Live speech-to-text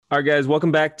All right, guys,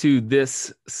 welcome back to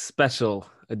this special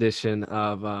edition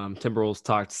of Timberwolves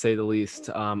Talk, to say the least.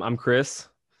 I'm Chris.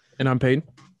 And I'm Peyton.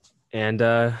 And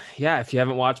yeah, if you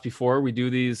haven't watched before, we do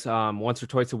these once or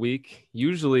twice a week,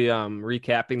 usually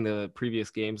recapping the previous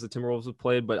games the Timberwolves have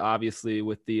played. But obviously,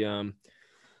 with the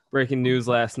breaking news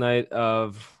last night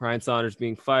of Ryan Saunders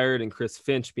being fired and Chris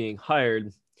Finch being hired,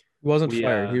 He wasn't we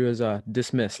fired. He was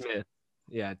dismissed.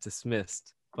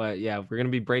 dismissed. But yeah, we're going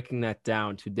to be breaking that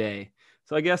down today.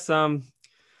 So I guess we'll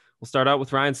start out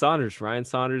with Ryan Saunders. Ryan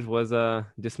Saunders was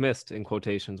dismissed in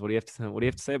quotations. What do you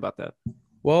have to say about that?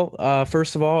 Well,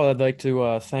 first of all, I'd like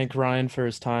to thank Ryan for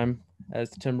his time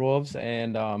as the Timberwolves,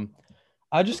 and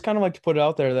I just kind of like to put it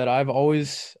out there that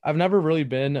I've never really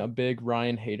been a big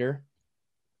Ryan hater.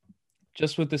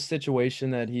 Just with the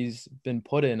situation that he's been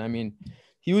put in, I mean,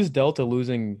 he was dealt a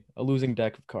losing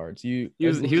deck of cards. He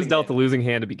was dealt the losing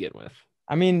hand to begin with.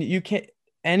 I mean, you can't.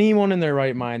 Anyone in their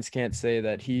right minds can't say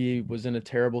that he was in a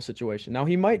terrible situation. Now,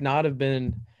 he might not have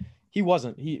been. He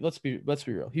wasn't. Let's be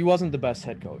real. He wasn't the best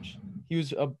head coach. He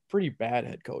was a pretty bad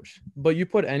head coach. But you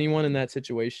put anyone in that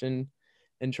situation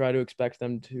and try to expect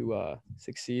them to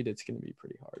succeed, it's going to be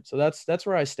pretty hard. So that's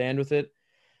where I stand with it.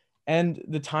 And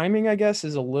the timing, I guess,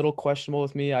 is a little questionable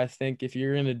with me. I think if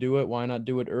you're going to do it, why not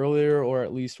do it earlier or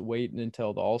at least wait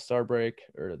until the All-Star break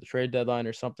or the trade deadline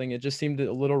or something? It just seemed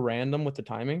a little random with the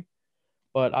timing.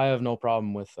 But I have no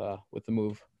problem with the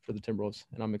move for the Timberwolves,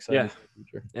 and I'm excited for the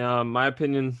future. My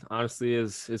opinion, honestly,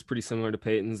 is pretty similar to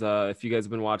Peyton's. If you guys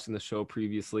have been watching the show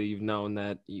previously, you've known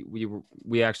that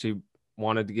we actually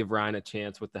wanted to give Ryan a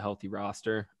chance with the healthy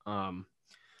roster.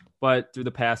 But through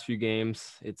the past few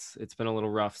games, it's been a little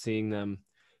rough seeing them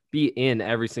be in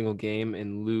every single game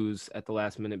and lose at the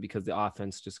last minute because the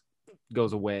offense just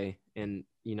goes away. And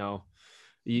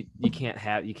you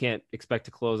can't expect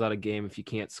to close out a game if you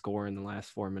can't score in the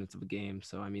last 4 minutes of a game.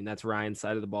 So I mean, that's Ryan's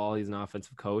side of the ball. He's an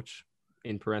offensive coach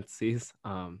in parentheses.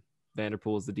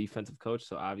 Vanderpool is the defensive coach.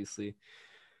 So obviously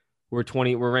we're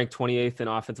ranked 28th in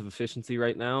offensive efficiency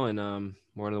right now. And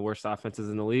we're one of the worst offenses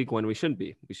in the league when we shouldn't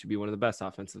be. We should be one of the best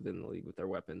offensive in the league with their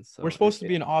weapons. So we're supposed to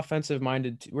be an offensive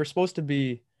minded. We're supposed to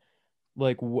be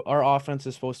like our offense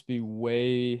is supposed to be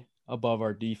way above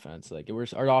our defense. Like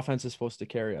our offense is supposed to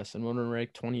carry us. And when we're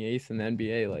ranked 28th in the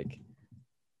NBA, like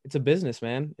it's a business,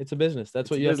 man. It's a business. That's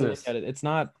what you have to look at it. It's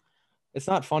not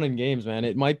fun in games, man.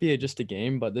 It might be just a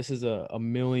game, but this is a $1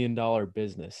 million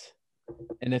business.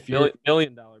 And if you're $1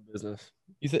 million business,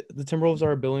 you think the Timberwolves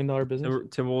are $1 billion business?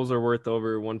 Timberwolves are worth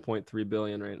over 1.3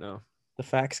 billion right now. The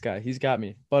facts guy, he's got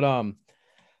me. But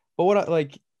what I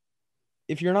like,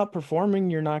 if you're not performing,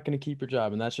 you're not going to keep your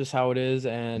job, and that's just how it is.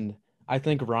 And I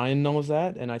think Ryan knows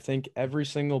that, and I think every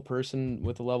single person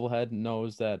with a level head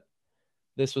knows that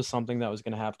this was something that was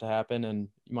going to happen, and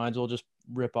you might as well just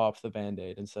rip off the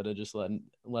Band-Aid instead of just letting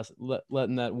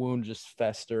that wound just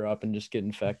fester up and just get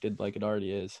infected like it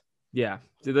already is. Yeah,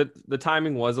 the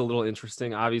timing was a little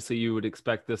interesting. Obviously, you would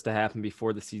expect this to happen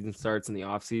before the season starts in the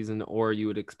offseason, or you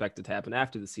would expect it to happen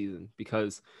after the season,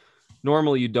 because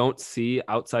normally you don't see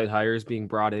outside hires being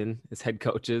brought in as head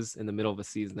coaches in the middle of a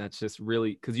season. That's just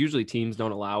really because usually teams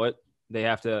don't allow it. They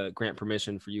have to grant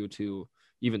permission for you to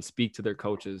even speak to their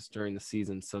coaches during the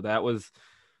season. So that was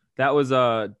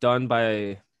done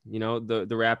by, the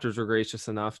Raptors were gracious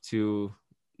enough to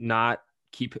not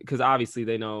keep, because obviously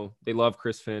they know they love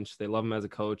Chris Finch. They love him as a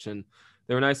coach, and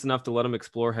they were nice enough to let him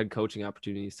explore head coaching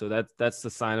opportunities. So that's the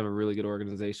sign of a really good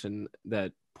organization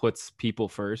that puts people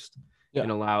first. Yeah.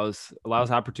 And allows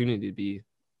opportunity to be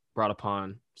brought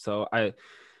upon. So the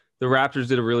Raptors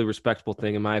did a really respectable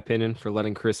thing, in my opinion, for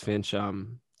letting Chris Finch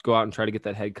go out and try to get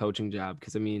that head coaching job.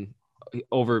 Because I mean,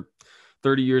 over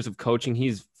 30 years of coaching,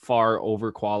 he's far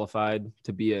overqualified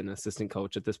to be an assistant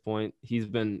coach at this point. He's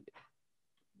been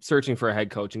searching for a head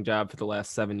coaching job for the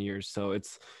last 7 years. So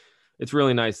it's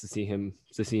really nice to see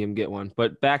him get one.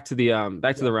 But back to the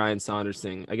Ryan Saunders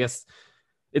thing. I guess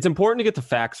it's important to get the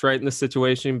facts right in this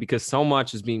situation because so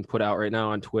much is being put out right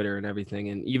now on Twitter and everything.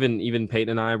 And even Peyton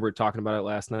and I were talking about it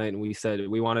last night, and we said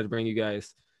we wanted to bring you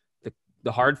guys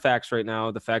the hard facts right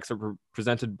now. The facts are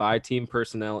presented by team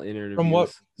personnel in interviews.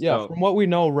 From what we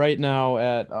know right now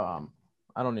at I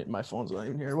don't need, my phone's not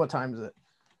even here. What time is it?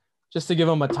 Just to give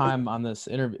them a time on this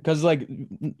interview, because like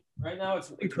right now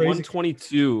it's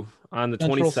 1:22 on the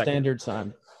 22nd Standard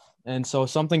Time. And so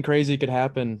something crazy could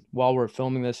happen while we're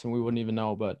filming this and we wouldn't even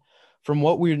know. But from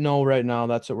what we know right now,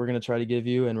 that's what we're going to try to give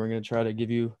you. And we're going to try to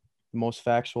give you the most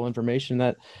factual information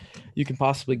that you can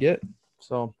possibly get.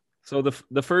 So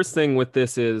the first thing with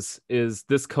this is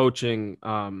this coaching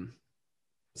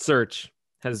search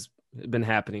has been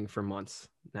happening for months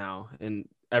now. And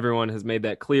everyone has made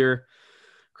that clear.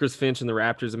 Chris Finch and the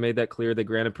Raptors have made that clear. They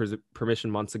granted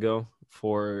permission months ago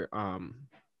for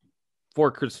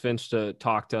Chris Finch to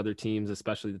talk to other teams,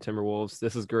 especially the Timberwolves.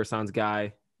 This is Gerson's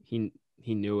guy. He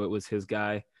knew it was his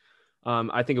guy.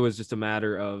 I think it was just a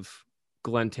matter of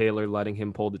Glenn Taylor letting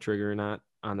him pull the trigger or not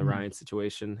on the Ryan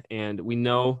situation. And we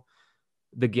know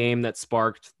the game that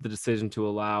sparked the decision to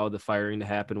allow the firing to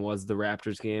happen was the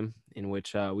Raptors game, in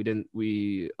which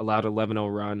we allowed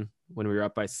 11-0 run when we were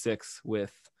up by 6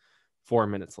 with 4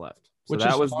 minutes left. So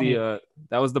that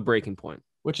was the breaking point.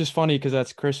 Which is funny because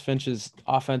that's Chris Finch's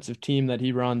offensive team that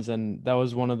he runs, and that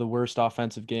was one of the worst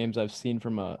offensive games I've seen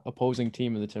from a opposing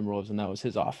team in the Timberwolves, and that was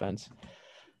his offense.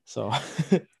 So,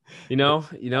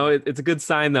 it's a good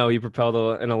sign though. He propelled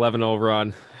an 11-0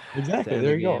 run. Exactly.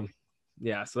 There you go.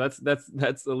 Yeah, so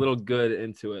that's a little good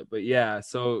into it, but yeah.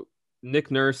 So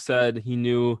Nick Nurse said he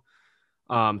knew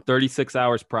 36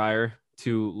 hours prior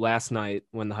to last night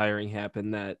when the hiring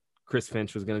happened that Chris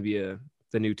Finch was going to be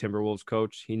the new Timberwolves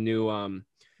coach. He knew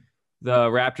the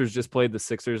Raptors just played the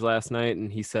Sixers last night,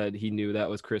 and he said he knew that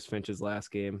was Chris Finch's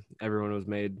last game. Everyone was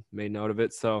made note of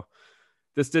it. So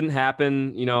this didn't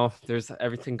happen. There's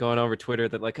everything going over Twitter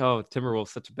that like, oh, Timberwolves,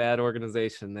 such a bad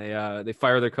organization. They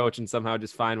fire their coach and somehow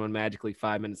just find one magically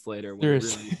 5 minutes later. Really,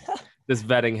 this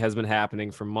vetting has been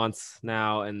happening for months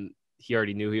now, and he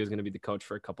already knew he was going to be the coach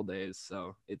for a couple days.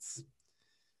 So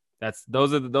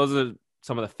those are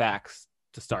some of the facts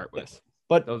to start with.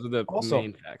 But those are the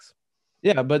main facts.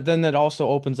 Yeah, but then that also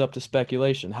opens up to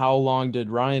speculation. How long did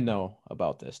Ryan know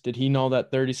about this? Did he know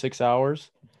that 36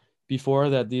 hours before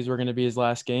that these were going to be his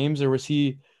last games, or was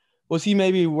he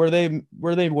maybe were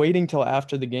they waiting till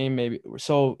after the game maybe?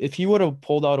 So if he would have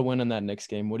pulled out a win in that Knicks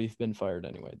game, would he have been fired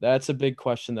anyway? That's a big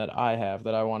question that I have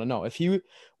that I want to know. If he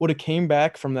would have came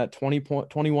back from that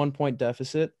 21 point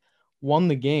deficit, won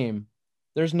the game,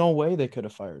 there's no way they could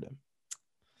have fired him.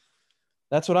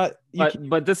 That's what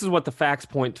but this is what the facts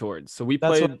point towards. So we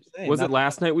played,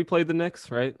 last night we played the Knicks,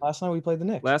 right? Last night we played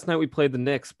the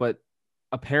Knicks, but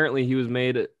apparently he was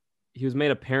made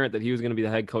apparent that he was going to be the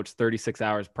head coach 36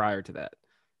 hours prior to that.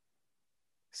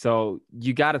 So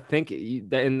you got to think,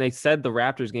 and they said the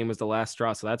Raptors game was the last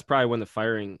straw. So that's probably when the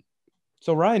firing.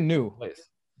 So Ryan knew.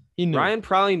 He knew. Ryan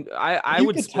probably, I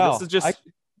would tell. This is just,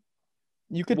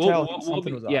 you could tell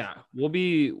something was off. Yeah, we'll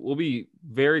be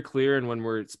very clear in when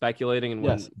we're speculating and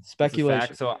when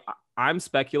speculation. So I'm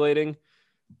speculating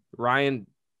Ryan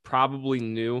probably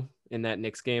knew in that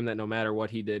Knicks game that no matter what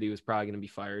he did, he was probably going to be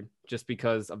fired just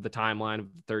because of the timeline of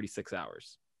 36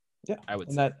 hours. Yeah, I would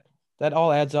say that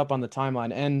all adds up on the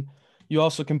timeline. And you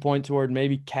also can point toward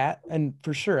maybe Cat, and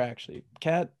for sure, actually,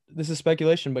 Cat, this is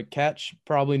speculation, but Cat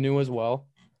probably knew as well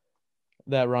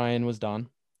that Ryan was done.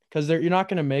 Because you're not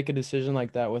going to make a decision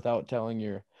like that without telling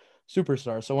your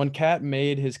superstar. So when Cat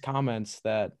made his comments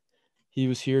that he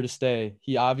was here to stay,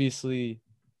 he obviously,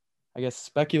 I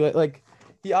guess, he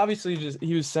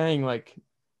was saying like,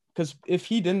 because if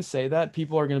he didn't say that,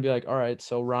 people are going to be like, all right,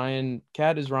 so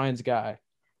Cat is Ryan's guy,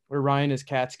 or Ryan is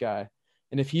Cat's guy.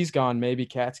 And if he's gone, maybe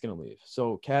Cat's going to leave.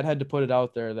 So Cat had to put it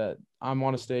out there that I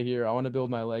want to stay here. I want to build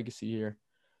my legacy here.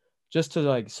 Just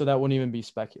to so that wouldn't even be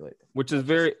speculated. Which is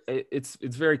it's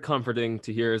very comforting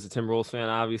to hear as a Timberwolves fan,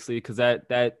 obviously, because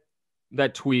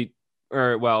that tweet,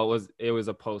 or well, it was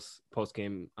a post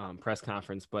game press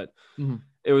conference, but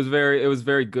it was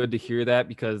very good to hear that,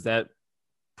 because that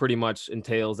pretty much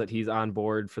entails that he's on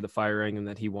board for the firing and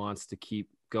that he wants to keep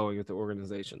going with the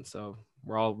organization. So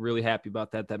we're all really happy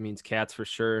about that. That means Cat's for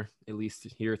sure, at least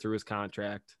here through his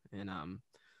contract, and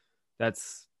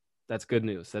that's good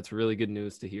news. That's really good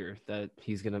news to hear that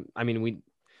he's going to,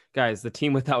 the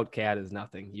team without Cat is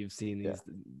nothing. You've seen these.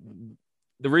 Yeah.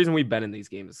 The reason we've been in these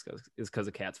games is because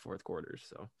of Cat's fourth quarters.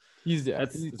 So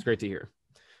it's great to hear.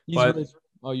 You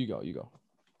go.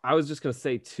 I was just going to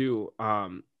say too,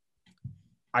 I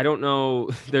don't know.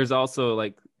 There's also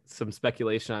like some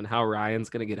speculation on how Ryan's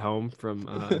going to get home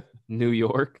from New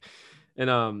York.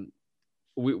 And,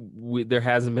 we there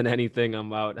hasn't been anything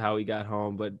about how he got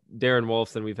home, but Darren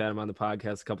Wolfson, we've had him on the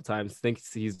podcast a couple times,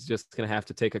 thinks he's just going to have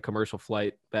to take a commercial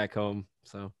flight back home.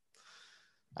 So,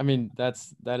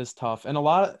 that is tough. And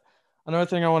another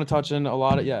thing I want to touch on, a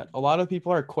lot of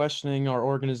people are questioning our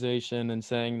organization and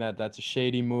saying that that's a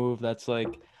shady move. That's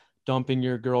like dumping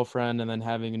your girlfriend and then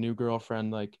having a new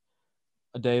girlfriend like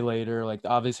a day later. Like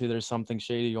obviously there's something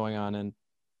shady going on, and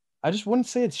I just wouldn't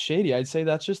say it's shady. I'd say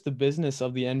that's just the business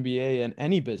of the NBA and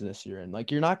any business you're in. Like,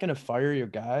 you're not going to fire your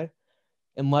guy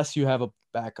unless you have a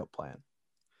backup plan.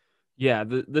 Yeah,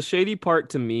 the shady part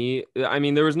to me,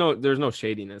 there's no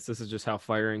shadiness. This is just how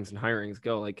firings and hirings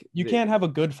go. Like, you can't have a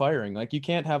good firing. Like, you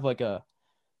can't have like a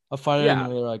a fire Yeah,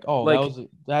 and they're like, oh, like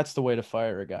that's the way to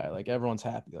fire a guy. Like everyone's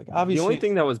happy. Like the only obviously,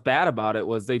 thing that was bad about it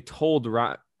was they told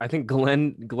I think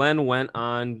Glenn went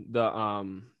on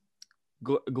the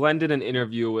Glenn did an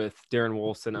interview with Darren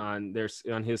Wolfson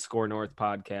on his Score North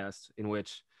podcast, in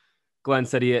which Glenn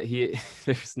said he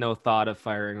there's no thought of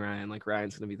firing Ryan. Like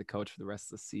Ryan's going to be the coach for the rest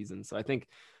of the season. So I think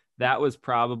that was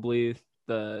probably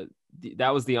that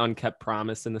was the unkept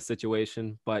promise in the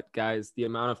situation. But guys, the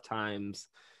amount of times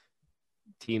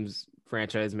teams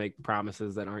franchise make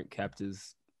promises that aren't kept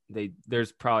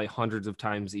there's probably hundreds of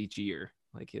times each year.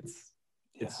 Like it's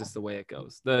just the way it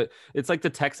goes. It's like the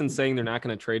Texans saying they're not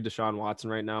going to trade Deshaun Watson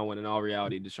right now, when in all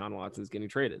reality, Deshaun Watson is getting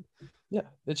traded. Yeah,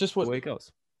 it's just the way it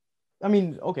goes. I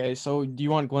mean, okay, so do you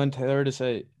want Glenn Taylor to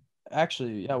say,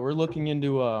 actually, yeah, we're looking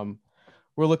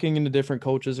into different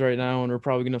coaches right now, and we're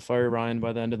probably going to fire Ryan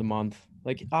by the end of the month.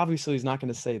 Like, obviously, he's not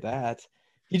going to say that.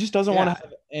 He just doesn't want to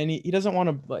have he doesn't want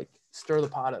to like stir the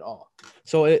pot at all.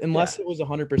 So unless it was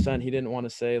 100%, he didn't want to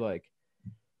say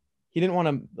he didn't want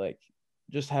to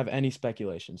just have any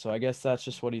speculation. So I guess that's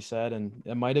just what he said, and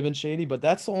it might have been shady, but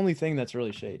that's the only thing that's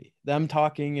really shady. Them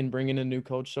talking and bringing a new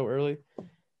coach so early.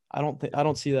 I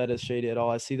don't see that as shady at all.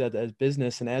 I see that as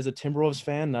business, and as a Timberwolves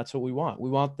fan, that's what we want. We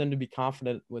want them to be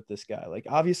confident with this guy. Like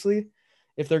obviously,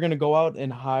 if they're going to go out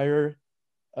and hire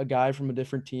a guy from a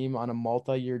different team on a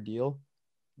multi-year deal,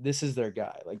 this is their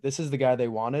guy. Like this is the guy they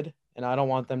wanted, and I don't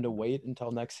want them to wait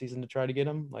until next season to try to get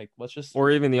him. Like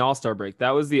or even the All-Star break.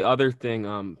 That was the other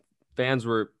thing fans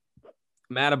were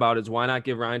mad about, is why not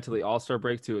give Ryan till the All-Star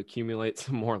break to accumulate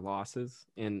some more losses?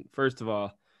 And first of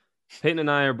all, Peyton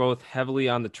and I are both heavily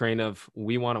on the train of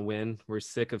we want to win. We're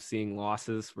sick of seeing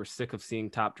losses. We're sick of seeing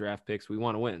top draft picks. We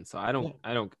want to win. So I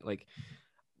don't like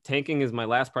tanking is my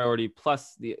last priority.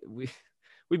 Plus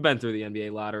we've been through the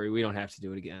NBA lottery. We don't have to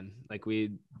do it again. Like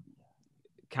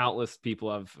countless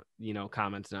people have,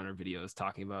 commented on our videos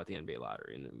talking about the NBA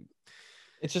lottery, and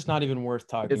it's just not even worth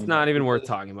talking. It's not even worth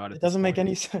talking about. It doesn't make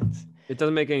any sense. It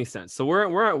doesn't make any sense. So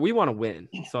we want to win.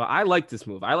 So I like this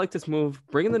move.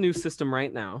 Bring in the new system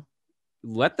right now.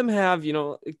 Let them have,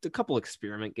 a couple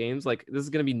experiment games. Like this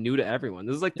is going to be new to everyone.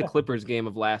 This is like the Clippers game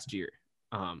of last year.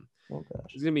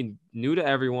 It's going to be new to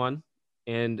everyone.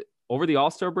 And over the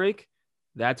All-Star break,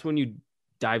 that's when you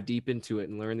dive deep into it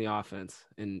and learn the offense.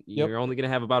 And you're only going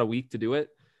to have about a week to do it,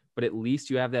 but at least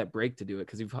you have that break to do it.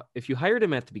 Because if you hired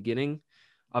him at the beginning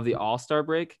of the All-Star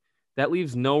break, that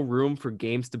leaves no room for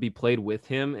games to be played with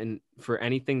him and for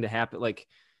anything to happen. Like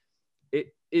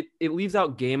it leaves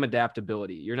out game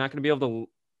adaptability. You're not going to be able to,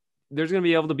 there's going to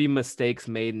be able to be mistakes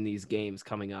made in these games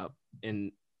coming up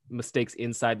and mistakes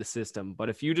inside the system. But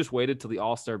if you just waited till the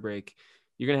All-Star break,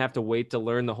 you're going to have to wait to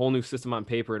learn the whole new system on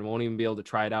paper and won't even be able to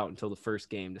try it out until the first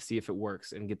game to see if it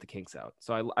works and get the kinks out.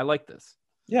 So I like this.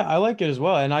 Yeah, I like it as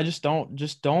well. And I just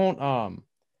don't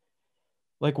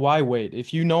like, why wait?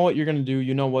 If you know what you're going to do,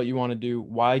 you know what you want to do,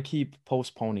 why keep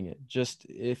postponing it? Just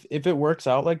if it works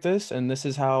out like this, and this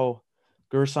is how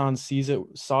Gerson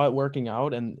saw it working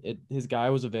out, and his guy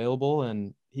was available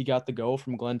and he got the go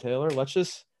from Glenn Taylor,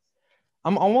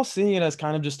 I'm almost seeing it as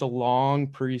kind of just a long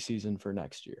preseason for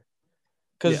next year.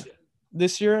 Because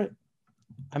this year,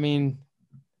 I mean,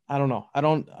 I don't know. I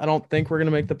don't think we're going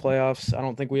to make the playoffs. I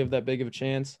don't think we have that big of a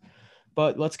chance.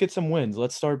 But let's get some wins.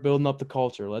 Let's start building up the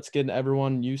culture. Let's get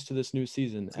everyone used to this new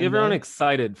season. Get everyone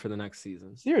excited for the next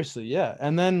season. Seriously, yeah.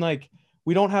 And then,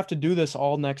 we don't have to do this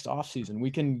all next offseason. We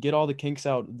can get all the kinks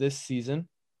out this season.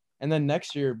 And then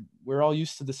next year, we're all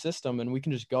used to the system, and we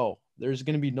can just go. There's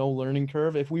going to be no learning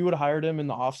curve. If we would have hired him in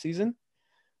the offseason,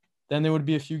 then there would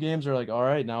be a few games where all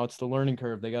right, now it's the learning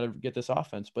curve. They got to get this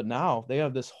offense. But now they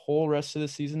have this whole rest of the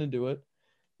season to do it.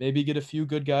 Maybe get a few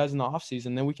good guys in the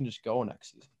offseason, then we can just go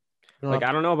next season.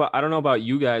 I don't know about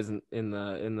you guys in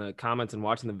the comments and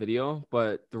watching the video,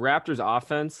 but the Raptors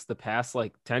offense the past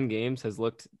 10 games has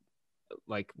looked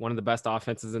like one of the best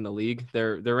offenses in the league.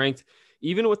 They're ranked,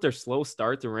 even with their slow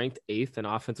start, they're ranked 8th in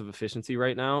offensive efficiency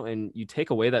right now. And you take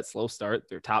away that slow start,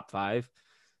 they're top 5.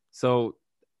 So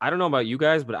I don't know about you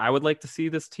guys, but I would like to see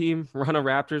this team run a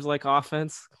Raptors like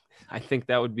offense. I think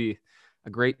that would be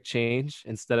a great change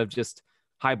instead of just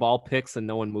high ball picks and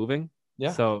no one moving.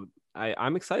 Yeah. So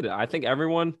I'm excited. I think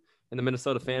everyone in the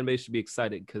Minnesota fan base should be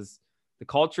excited because the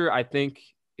culture, I think,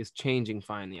 is changing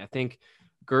finally. I think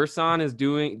Gerson's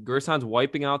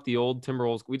wiping out the old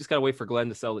Timberwolves. We just got to wait for Glenn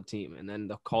to sell the team, and then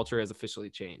the culture has officially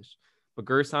changed. But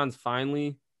Gerson's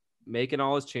finally making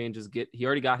all his changes. He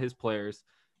already got his players.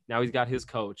 Now he's got his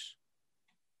coach.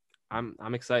 I'm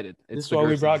excited. This is why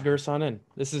we brought Gerson in.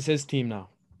 This is his team now.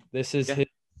 This is his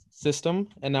system,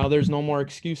 and now there's no more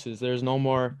excuses. There's no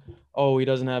more, oh, he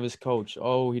doesn't have his coach.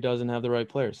 Oh, he doesn't have the right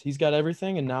players. He's got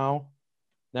everything, and now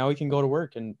he can go to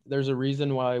work. And there's a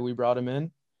reason why we brought him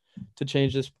in to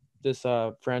change this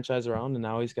franchise around, and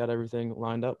now he's got everything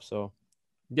lined up. So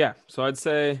Yeah, so I'd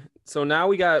say so. Now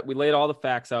we laid all the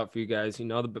facts out for you guys.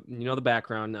 The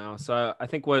background now. So I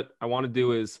think what I want to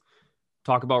do is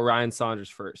talk about Ryan Saunders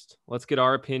first. Let's get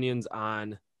our opinions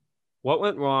on what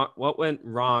went wrong. What went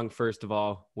wrong first of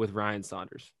all with Ryan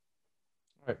Saunders?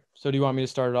 all right. So do you want me to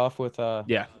start it off with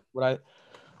Yeah.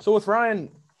 So with Ryan,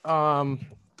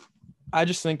 I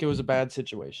just think it was a bad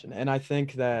situation, and I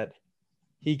think that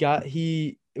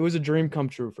it was a dream come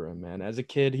true for him, man. As a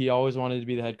kid, he always wanted to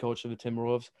be the head coach of the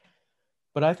Timberwolves,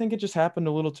 but I think it just happened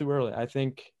a little too early. I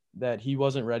think that he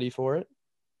wasn't ready for it,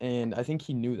 and I think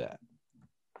he knew that.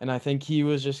 And I think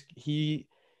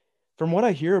from what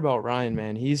I hear about Ryan,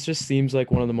 man, he just seems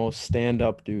like one of the most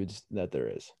stand-up dudes that there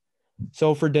is.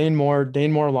 So for Dane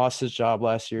Moore lost his job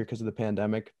last year because of the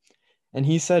pandemic. And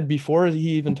he said before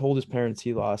he even told his parents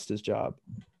he lost his job,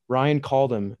 Ryan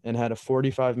called him and had a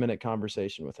 45-minute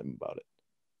conversation with him about it.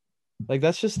 Like,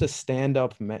 that's just a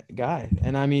stand-up guy.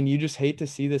 And I mean, you just hate to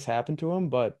see this happen to him,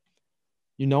 but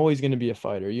you know he's going to be a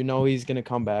fighter. You know he's going to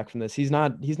come back from this. He's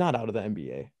not out of the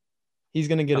NBA. He's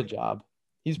going to get a job.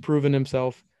 He's proven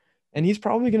himself, and he's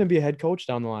probably going to be a head coach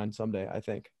down the line someday, I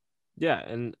think. Yeah,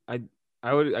 and I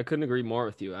couldn't agree more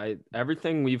with you.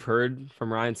 Everything we've heard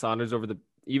from Ryan Saunders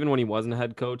even when he wasn't a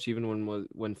head coach, even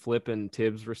when Flip and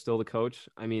Tibbs were still the coach.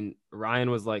 I mean, Ryan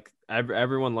was like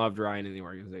everyone loved Ryan in the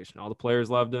organization. All the players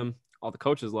loved him, all the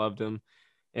coaches loved him.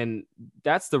 And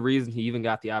that's the reason he even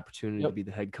got the opportunity to be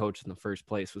the head coach in the first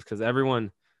place, was because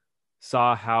everyone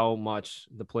saw how much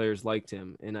the players liked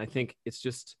him. And I think it's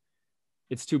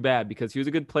too bad because he was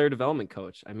a good player development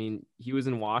coach. I mean, he was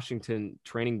in Washington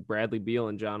training Bradley Beal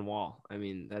and John Wall. I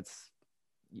mean,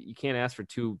 you can't ask for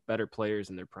two better players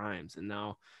in their primes. And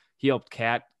now he helped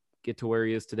Cat get to where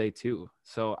he is today too.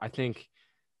 So I think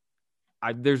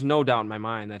there's no doubt in my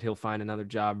mind that he'll find another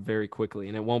job very quickly,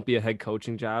 and it won't be a head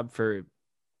coaching job for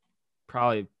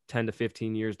probably 10 to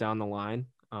 15 years down the line.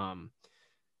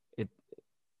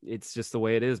 It's just the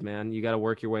way it is, man. You got to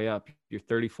work your way up. You're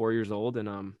 34 years old,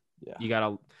 and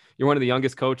you're one of the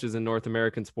youngest coaches in North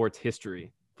American sports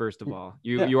history. First of all,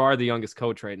 you are the youngest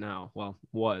coach right now. Well,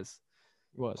 was.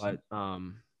 But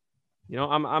I'm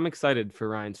excited for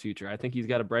Ryan's future. I think he's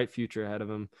got a bright future ahead of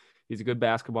him. He's a good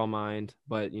basketball mind,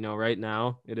 but right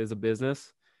now it is a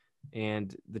business,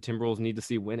 and the Timberwolves need to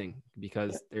see winning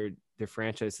because their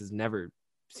franchise has never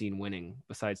seen winning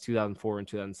besides 2004 and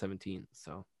 2017.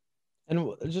 So,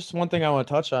 and just one thing I want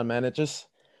to touch on, man, it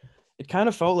kind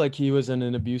of felt like he was in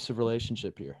an abusive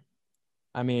relationship here.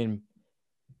 I mean,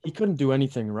 he couldn't do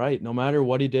anything right. No matter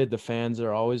what he did, the fans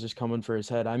are always just coming for his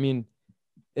head. I mean,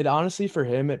 it honestly, for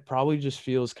him, it probably just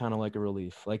feels kind of like a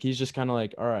relief. Like, he's just kind of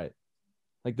like, all right,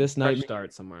 like this nightmare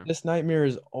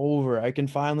is over. I can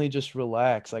finally just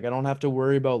relax. Like, I don't have to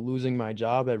worry about losing my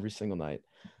job every single night.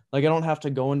 Like, I don't have to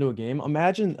go into a game.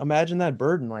 Imagine that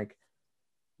burden. Like,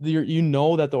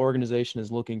 that the organization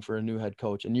is looking for a new head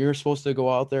coach, and you're supposed to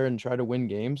go out there and try to win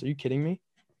games. Are you kidding me?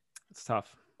 It's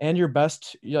tough. And your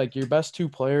best two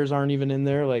players aren't even in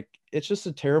there. Like, it's just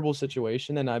a terrible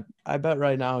situation. And I bet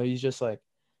right now he's just like,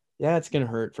 yeah, it's going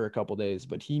to hurt for a couple days,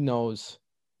 but he knows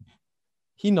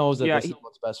that this is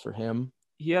what's best for him.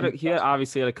 He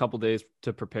obviously had a couple days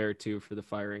to prepare too for the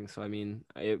firing. So, I mean,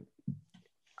 I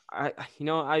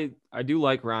do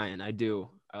like Ryan. I do.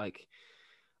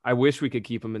 I wish we could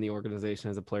keep him in the organization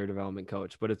as a player development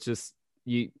coach, but it's just,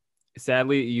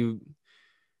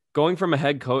 going from a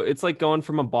head coach, it's like going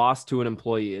from a boss to an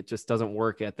employee. It just doesn't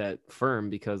work at that firm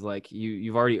because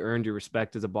you've already earned your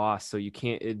respect as a boss. So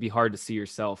it'd be hard to see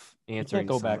yourself answering. You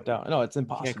can't go back down. No, it's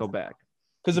impossible. You can't go back.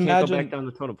 Because go back down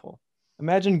the totem pole.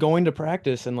 Imagine going to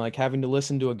practice and like having to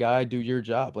listen to a guy do your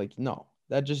job. Like, no,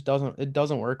 that just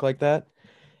doesn't work like that.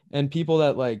 And people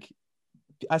that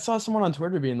I saw someone on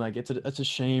Twitter being like, it's a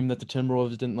shame that the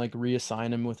Timberwolves didn't like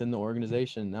reassign him within the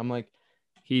organization. I'm like,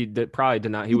 he probably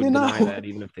did not. He would deny that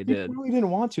even if they did. He really didn't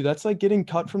want to. That's like getting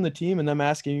cut from the team and them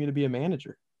asking you to be a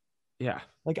manager. Yeah.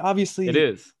 Like, obviously it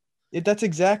is. That's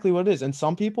exactly what it is. And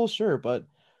some people, sure, but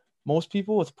most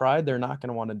people with pride, they're not going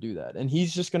to want to do that. And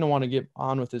he's just going to want to get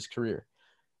on with his career.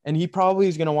 And he probably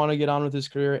is going to want to get on with his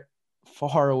career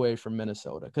far away from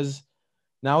Minnesota, because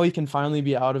now he can finally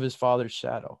be out of his father's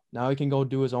shadow. Now he can go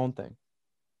do his own thing.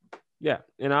 Yeah.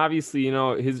 And obviously,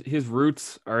 his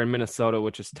roots are in Minnesota,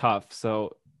 which is tough.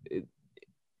 So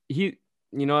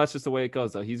that's just the way it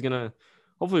goes, though. He's going to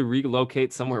hopefully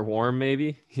relocate somewhere warm,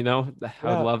 maybe, I would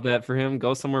love that for him.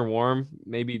 Go somewhere warm,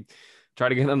 maybe try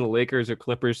to get on the Lakers or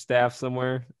Clippers staff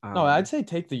somewhere. No, I'd say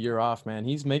take the year off, man.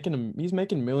 He's making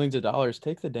millions of dollars.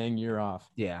 Take the dang year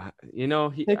off. Yeah, Take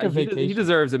a he vacation.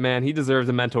 deserves it, man. He deserves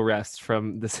a mental rest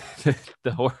from this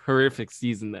the horrific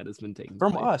season that has been taking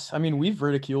From place. us. I mean, we've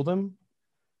ridiculed him,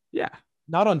 Yeah,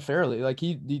 not unfairly. Like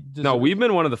he no, deserves, we've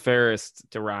been one of the fairest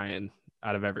to Ryan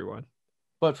out of everyone.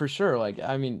 but for sure, like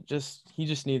I mean, he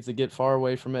just needs to get far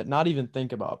away from it. Not even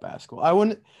think about basketball. I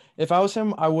wouldn't, if I was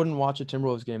him, I wouldn't watch a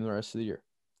Timberwolves game the rest of the year.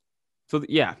 So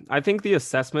yeah, I think the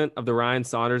assessment of the Ryan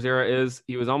Saunders era is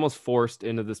he was almost forced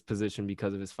into this position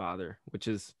because of his father, which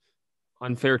is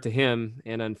unfair to him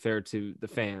and unfair to the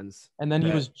fans. And then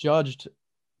he was judged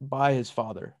by his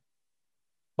father,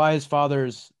 by his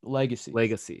father's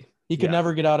legacy. He could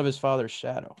never get out of his father's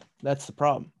shadow. That's the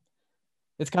problem.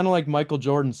 It's kind of like Michael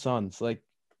Jordan's sons. Like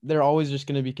they're always just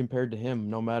going to be compared to him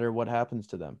no matter what happens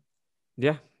to them.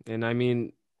 Yeah. And I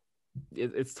mean,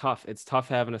 it's tough. It's tough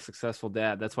having a successful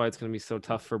dad. That's why it's going to be so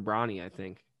tough for Bronny, I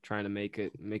think, trying to make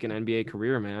an NBA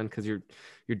career, man, because your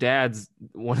dad's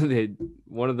one of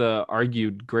the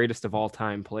argued greatest of all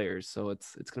time players. So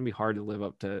it's going to be hard to live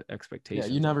up to expectations.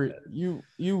 Yeah,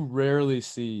 you rarely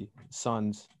see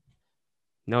sons.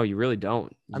 No, you really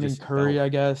don't. I mean, Curry, don't. I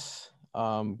guess.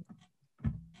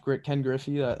 Ken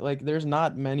Griffey. Like, there's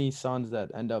not many sons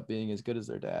that end up being as good as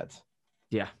their dads.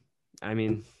 Yeah, I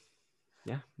mean,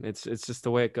 yeah, it's just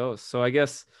the way it goes. So I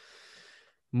guess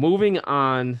moving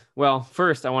on. Well,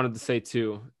 first I wanted to say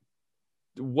too,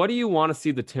 what do you want to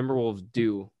see the Timberwolves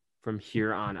do from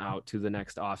here on out to the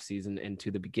next offseason and to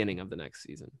the beginning of the next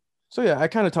season? So yeah, I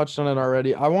kind of touched on it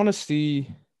already. I want to see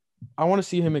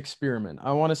him experiment.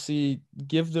 I want to see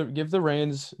give the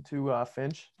reins to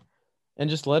Finch and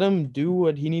just let him do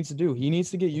what he needs to do. He needs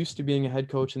to get used to being a head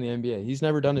coach in the NBA. He's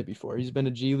never done it before. He's been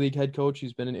a G League head coach.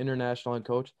 He's been an international head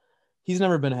coach. He's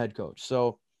never been a head coach.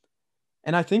 So,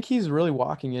 and I think he's really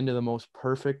walking into the most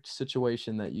perfect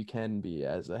situation that you can be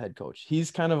as a head coach.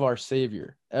 He's kind of our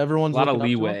savior. Everyone's a lot of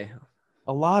leeway.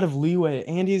 A lot of leeway.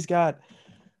 And he's got,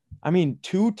 I mean,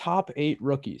 2 top 8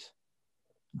 rookies.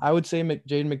 I would say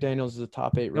Jaden McDaniels is a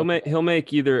top 8 rookie. He'll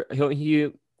make either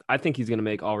I think he's going to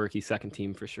make all rookie second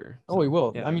team for sure. So, oh, he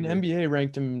will. Yeah, I mean, NBA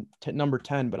ranked him number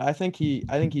 10, but I think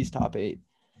he's top 8.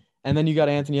 And then you got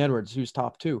Anthony Edwards, who's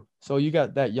top 2. So you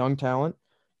got that young talent.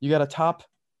 You got a top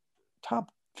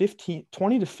 15,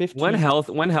 20 to 15.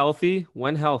 When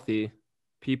healthy,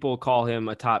 people call him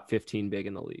a top 15 big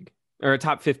in the league, or a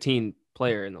top 15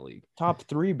 player in the league. Top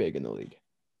 3 big in the league.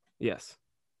 Yes.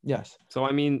 So,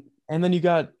 I mean, and then you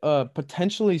got a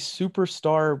potentially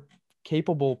superstar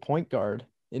capable point guard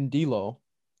in D'Lo.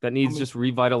 That needs just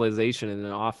revitalization in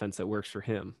an offense that works for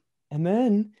him. And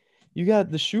then you got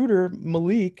the shooter,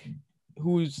 Malik,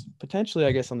 who's potentially,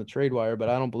 I guess, on the trade wire, but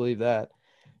I don't believe that.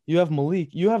 You have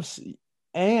Malik.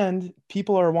 And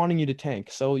people are wanting you to tank.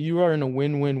 So you are in a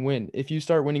win-win-win. If you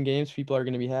start winning games, people are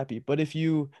going to be happy. But if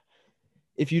you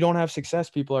don't have success,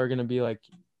 people are going to be like,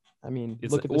 I mean,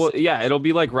 look at this. Well, yeah, it'll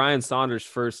be like Ryan Saunders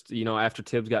first, after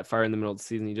Tibbs got fired in the middle of the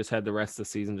season, he just had the rest of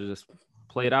the season to just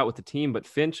play it out with the team. But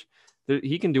Finch,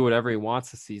 he can do whatever he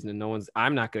wants this season, and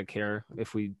I'm not going to care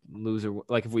if we lose or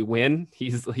like if we win,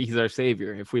 he's our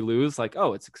savior. If we lose, like,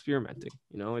 oh, it's experimenting,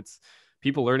 it's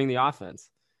people learning the offense.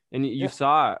 And you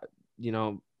saw,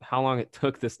 how long it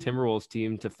took this Timberwolves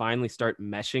team to finally start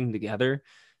meshing together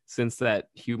since that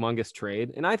humongous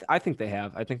trade. And I think they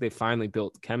have. I think they finally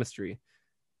built chemistry.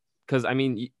 Because, I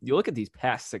mean, you look at these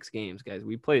past 6 games, guys.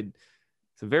 We played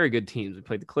some very good teams. We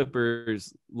played the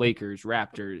Clippers, Lakers,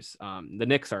 Raptors. The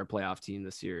Knicks are a playoff team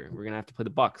this year. We're going to have to play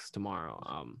the Bucks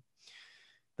tomorrow.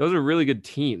 Those are really good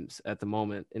teams at the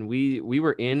moment. And we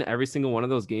were in every single one of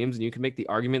those games. And you can make the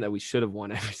argument that we should have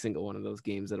won every single one of those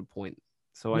games at a point.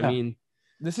 So, yeah. I mean,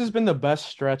 this has been the best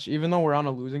stretch, even though we're on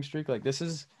a losing streak. Like, this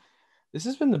has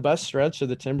been the best stretch of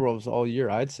the Timberwolves all year,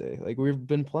 I'd say. Like, we've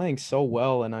been playing so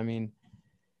well. And, I mean,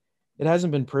 it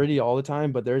hasn't been pretty all the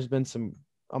time, but there's been some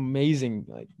amazing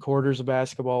quarters of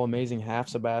basketball, amazing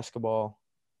halves of basketball,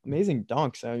 amazing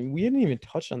dunks. I mean, we didn't even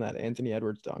touch on that Anthony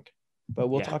Edwards dunk, but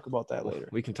we'll talk about that later.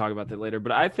 We can talk about that later.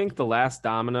 But I think the last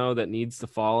domino that needs to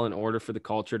fall in order for the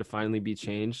culture to finally be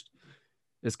changed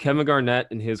is Kevin Garnett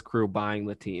and his crew buying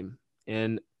the team.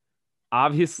 And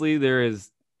obviously there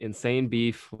is insane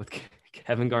beef with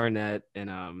Kevin Garnett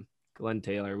and Glenn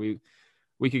Taylor. We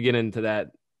could get into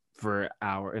that for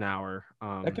an hour.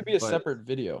 That could be a separate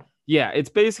video. Yeah, it's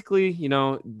basically,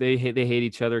 they hate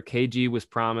each other. KG was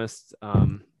promised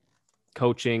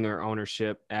coaching or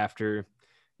ownership after,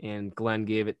 and Glenn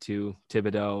gave it to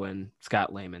Thibodeau and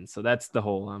Scott Layman. So that's the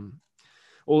whole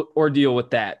ordeal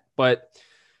with that. But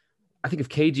I think if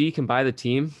KG can buy the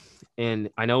team, and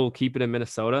I know we'll keep it in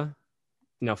Minnesota,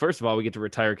 first of all, we get to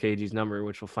retire KG's number,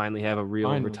 which will finally have a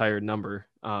real retired number,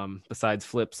 besides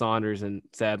Flip Saunders and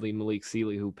sadly Malik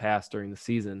Sealy, who passed during the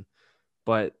season.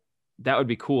 But that would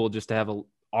be cool just to have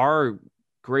our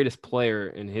greatest player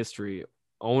in history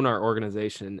own our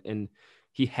organization. And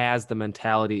he has the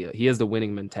mentality. He has the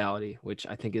winning mentality, which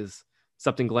I think is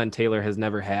something Glenn Taylor has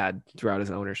never had throughout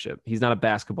his ownership. He's not a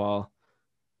basketball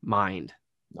mind.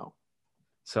 No.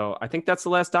 So I think that's the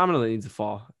last domino that needs to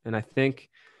fall. And I think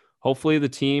hopefully the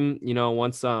team,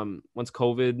 once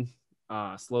COVID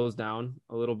slows down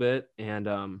a little bit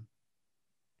and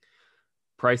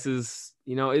prices,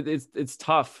 it's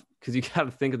tough because you got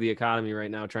to think of the economy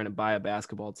right now trying to buy a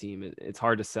basketball team. It's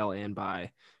hard to sell and buy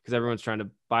because everyone's trying to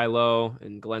buy low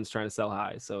and Glenn's trying to sell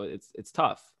high. So it's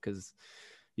tough because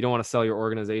you don't want to sell your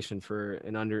organization for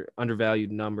an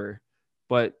undervalued number,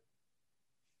 but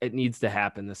it needs to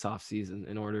happen this offseason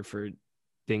in order for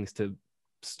things to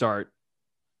start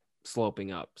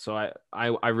sloping up. So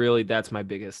I really, that's my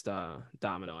biggest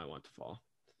domino I want to fall.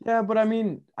 Yeah, but I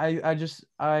mean,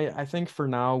 I think for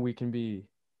now we can be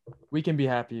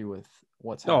happy with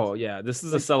what's happening. Oh yeah, this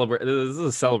is a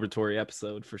celebratory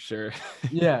episode for sure.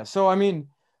 Yeah, so I mean,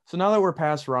 now that we're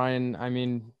past Ryan, I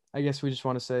mean, I guess we just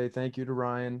want to say thank you to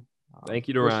Ryan. Thank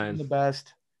you to Ryan. The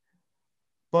best.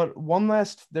 But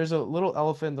there's a little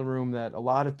elephant in the room that a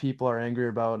lot of people are angry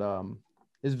about.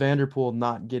 Is Vanderpool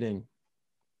not getting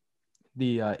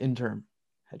the interim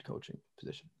head coaching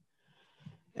position?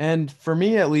 And for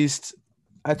me, at least,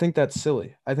 I think that's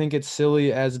silly. I think it's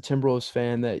silly as a Timberwolves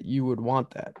fan that you would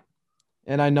want that.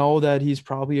 And I know that he's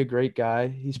probably a great guy.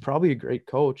 He's probably a great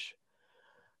coach.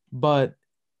 But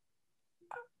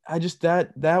I just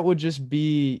that would just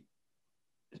be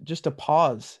just a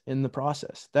pause in the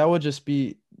process. It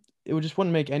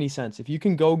wouldn't make any sense. If you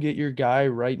can go get your guy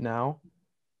right now,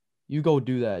 you go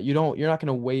do that. You're not going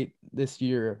to wait this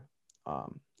year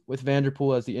with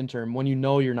Vanderpool as the interim when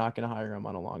you're not going to hire him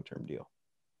on a long-term deal.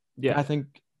 Yeah. And I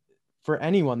think for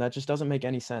anyone, that just doesn't make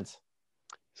any sense.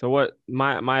 So what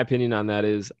my opinion on that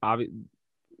is,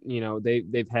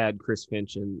 they've had Chris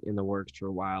Finch in the works for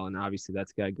a while, and obviously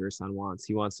that's the guy Gerson wants.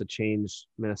 He wants to change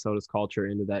Minnesota's culture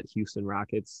into that Houston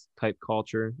Rockets type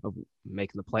culture of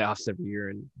making the playoffs every year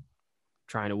and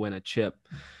trying to win a chip.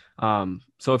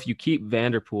 So if you keep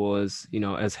Vanderpool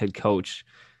as head coach,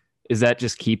 is that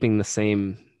just keeping the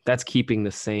same? That's keeping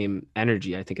the same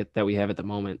energy I think that we have at the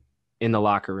moment in the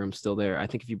locker room still there. I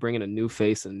think if you bring in a new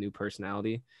face and a new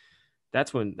personality,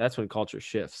 that's when culture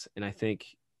shifts. And I think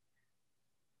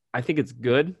it's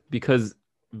good because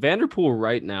Vanderpool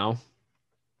right now,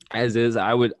 as is,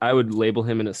 I would label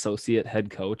him an associate head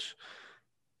coach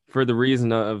for the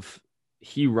reason of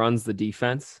he runs the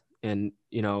defense and,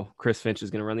 Chris Finch is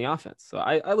going to run the offense. So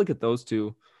I look at those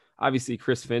two. Obviously,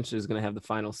 Chris Finch is going to have the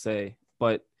final say,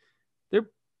 but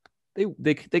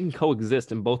they can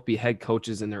coexist and both be head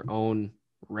coaches in their own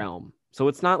realm. So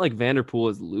it's not like Vanderpool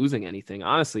is losing anything.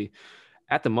 Honestly,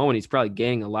 at the moment, he's probably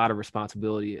gaining a lot of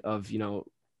responsibility of,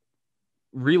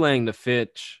 relaying to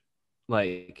Fitch,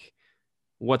 like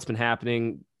what's been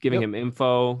happening, giving him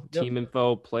info, team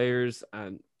info, players.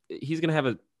 He's going to have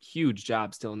a huge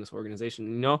job still in this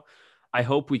organization. I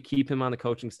hope we keep him on the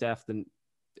coaching staff in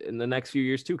the next few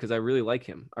years too, because I really like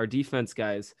him. Our defense,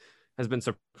 guys, has been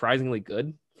surprisingly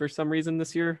good for some reason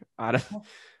this year. Out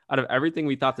of everything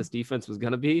we thought this defense was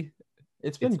going to be,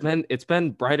 it's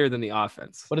been brighter than the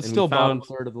offense. But it's still bottom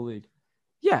third of the league.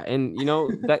 Yeah, and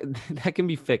that can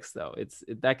be fixed though. I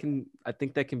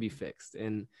think that can be fixed.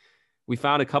 And we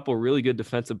found a couple really good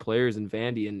defensive players in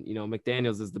Vandy, and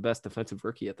McDaniels is the best defensive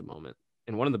rookie at the moment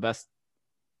and one of the best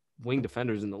wing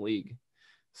defenders in the league.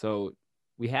 So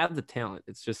we have the talent.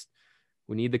 It's just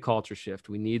we need the culture shift.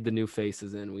 We need the new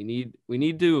faces in. We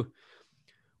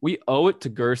owe it to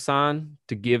Gerson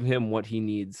to give him what he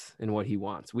needs and what he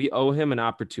wants. We owe him an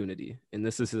opportunity, and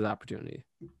this is his opportunity.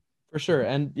 For sure.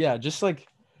 And yeah, just like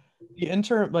the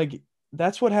interim, like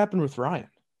that's what happened with Ryan.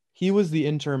 He was the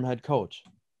interim head coach,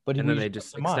 but then they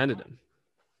just extended him.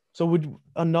 So would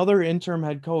another interim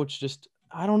head coach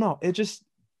I don't know.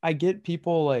 I get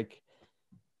people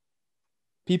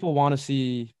want to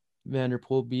see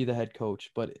Vanderpool be the head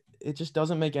coach, but it just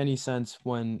doesn't make any sense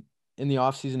when in the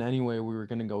offseason anyway, we were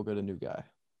going to go get a new guy.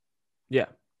 Yeah.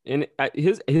 And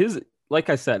his, like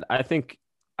I said, I think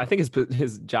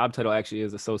his job title actually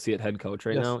is associate head coach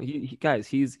right now.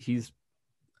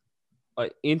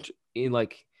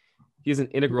 He's an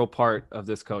integral part of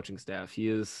this coaching staff.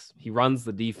 He runs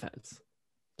the defense.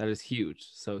 That is huge.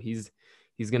 So he's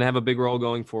going to have a big role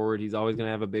going forward. He's always going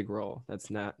to have a big role. That's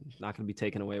not going to be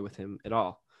taken away with him at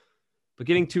all. But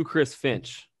getting to Chris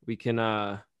Finch, we can,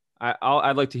 I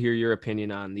I'd like to hear your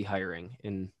opinion on the hiring,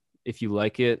 and if you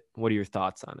like it, what are your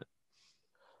thoughts on it?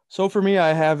 So for me,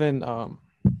 I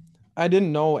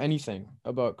didn't know anything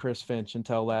about Chris Finch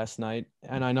until last night,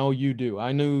 and I know you do.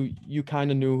 I knew you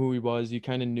kind of knew who he was. You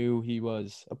kind of knew he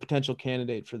was a potential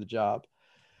candidate for the job.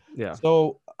 Yeah.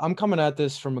 So I'm coming at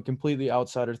this from a completely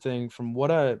outsider thing. From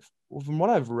what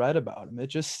I've read about him, it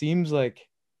just seems like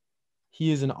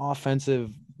he is an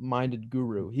offensive minded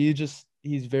guru.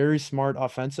 He's very smart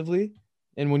offensively.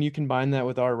 And when you combine that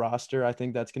with our roster, I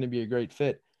think that's going to be a great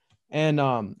fit. And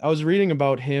I was reading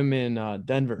about him in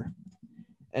Denver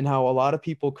and how a lot of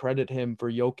people credit him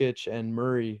for Jokic and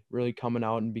Murray really coming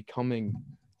out and becoming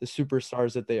the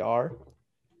superstars that they are.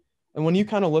 And when you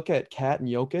kind of look at Cat and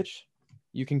Jokic,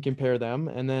 you can compare them.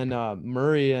 And then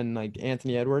Murray and like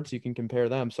Anthony Edwards, you can compare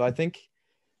them. So I think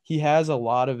he has a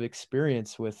lot of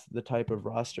experience with the type of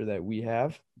roster that we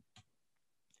have.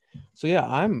 So yeah,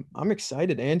 I'm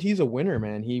excited, and he's a winner,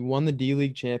 man. He won the D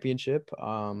League championship.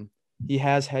 He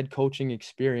has head coaching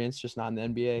experience, just not in the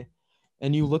NBA.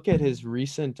 And you look at his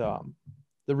the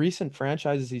recent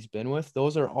franchises he's been with;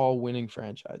 those are all winning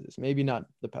franchises. Maybe not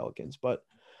the Pelicans, but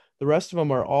the rest of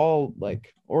them are all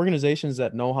like organizations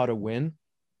that know how to win.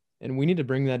 And we need to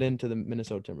bring that into the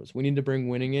Minnesota Timberwolves. We need to bring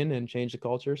winning in and change the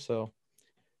culture. So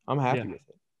I'm happy with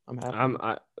it. I'm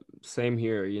happy. Same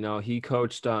here. You know, he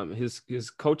coached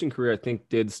his coaching career, I think,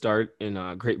 did start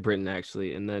in Great Britain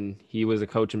actually, and then he was a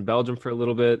coach in Belgium for a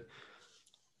little bit.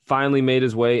 Finally made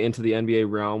his way into the NBA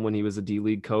realm when he was a D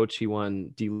League coach. He won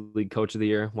D League Coach of the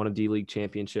Year, won a D League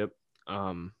championship.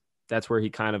 That's where he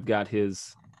kind of got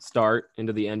his start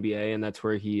into the NBA, and that's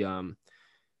where he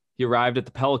arrived at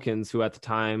the Pelicans, who at the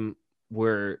time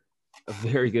were a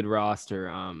very good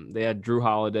roster. They had Drew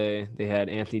Holiday, they had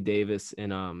Anthony Davis,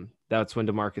 and that's when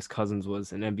DeMarcus Cousins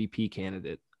was an MVP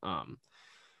candidate.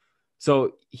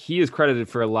 So he is credited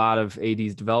for a lot of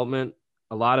AD's development,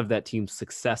 a lot of that team's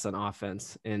success on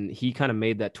offense, and he kind of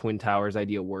made that Twin Towers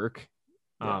idea work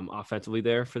offensively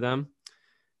there for them.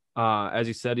 As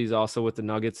you said, he's also with the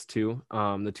Nuggets too,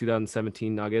 the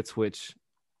 2017 Nuggets, which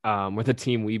were the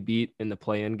team we beat in the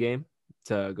play-in game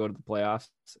to go to the playoffs.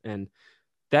 And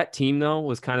that team, though,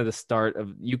 was kind of the start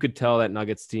of, you could tell that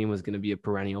Nuggets team was going to be a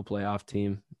perennial playoff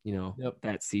team,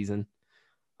 that season.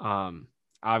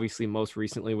 Obviously, most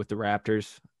recently with the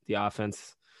Raptors, the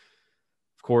offense,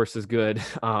 of course, is good.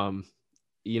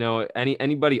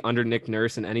 Anybody under Nick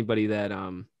Nurse and anybody that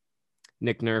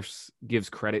Nick Nurse gives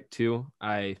credit to,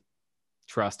 I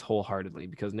trust wholeheartedly,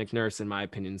 because Nick Nurse, in my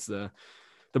opinion, is the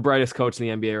brightest coach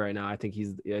in the NBA right now. I think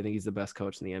he's the best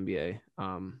coach in the NBA.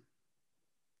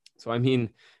 So, I mean,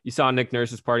 you saw Nick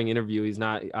Nurse's parting interview. He's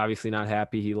obviously not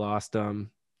happy he lost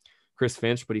Chris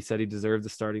Finch, but he said he deserved the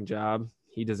starting job.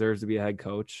 He deserves to be a head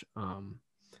coach.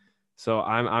 So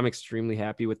I'm extremely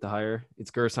happy with the hire. It's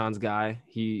Gerson's guy.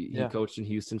 He coached in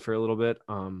Houston for a little bit.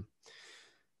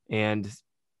 And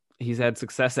he's had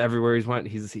success everywhere he's went.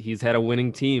 He's had a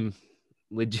winning team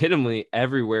legitimately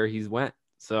everywhere he's went.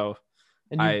 So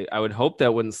I would hope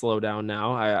that wouldn't slow down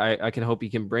now. I can hope he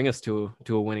can bring us to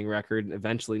a winning record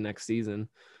eventually next season.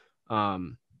 But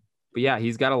yeah,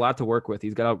 he's got a lot to work with.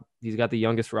 He's got the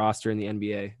youngest roster in the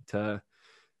NBA to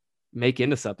make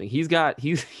into something. He's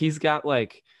got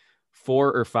like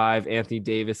 4 or 5 Anthony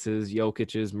Davises,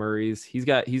 Jokic's, Murray's. He's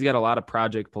got a lot of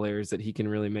project players that he can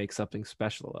really make something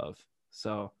special of.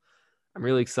 So I'm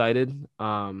really excited.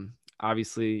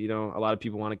 Obviously, a lot of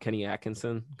people wanted Kenny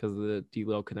Atkinson because of the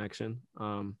D'Lo connection.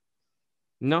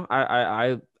 No,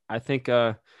 I think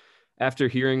after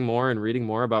hearing more and reading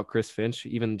more about Chris Finch,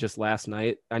 even just last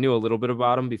night, I knew a little bit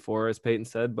about him before, as Peyton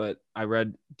said, but I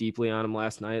read deeply on him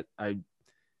last night.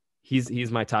 He's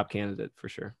my top candidate for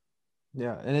sure.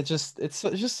 Yeah, and it's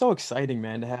just so exciting,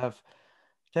 man, to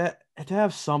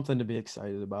have something to be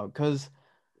excited about, because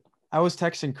I was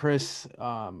texting Chris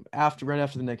right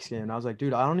after the next game, and I was like,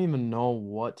 dude, I don't even know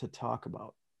what to talk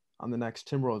about on the next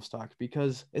Timberwolves talk,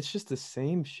 because it's just the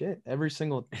same shit every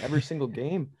single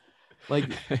game. Like,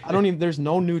 there's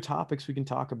no new topics we can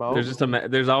talk about.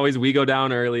 There's always, we go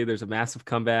down early. There's a massive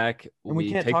comeback. And we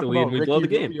can't take talk the lead about and we Ricky blow the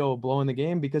game. Rubio blowing the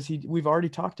game, because we've already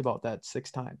talked about that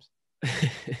 6 times.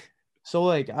 So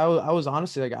like, I was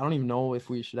honestly like, I don't even know if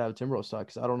we should have Timberwolves talk,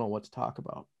 because I don't know what to talk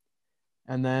about.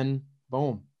 And then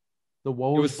boom. The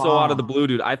Woj it was bomb. So out of the blue,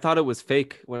 dude. I thought it was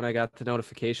fake when I got the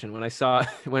notification. When I saw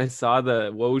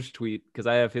the Woj tweet, because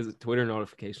I have his Twitter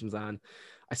notifications on,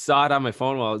 I saw it on my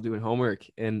phone while I was doing homework,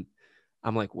 and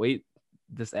I'm like, wait,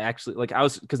 this actually, like,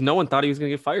 because no one thought he was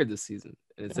gonna get fired this season,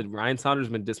 and it said Ryan Saunders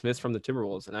has been dismissed from the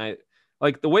Timberwolves, and I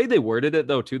like the way they worded it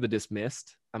though too, the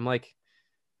dismissed. I'm like,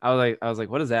 I was like,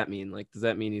 what does that mean? Like, does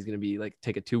that mean he's gonna be like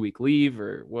take a 2-week leave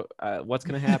or what? What's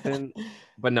gonna happen?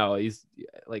 But no, he's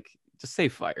like, just say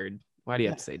fired. Why do you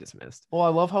have to say dismissed? Well, I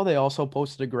love how they also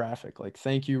posted a graphic like,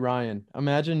 "Thank you, Ryan."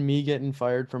 Imagine me getting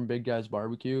fired from Big Guys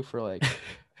Barbecue for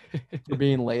for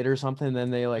being late or something. Then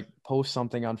they like post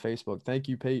something on Facebook. "Thank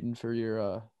you, Peyton, for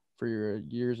your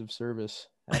years of service.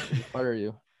 Happy to fire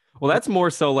you." Well, that's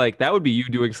more so like that would be you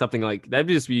doing something like that'd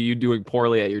just be you doing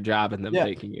poorly at your job and them Yeah,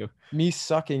 taking you. me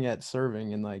sucking at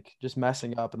serving and like just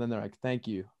messing up, and then they're like, "Thank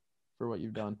you for what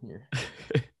you've done here."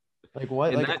 Like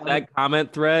what? And Like that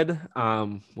comment thread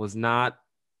was not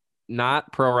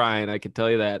pro Ryan. I could tell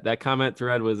you that comment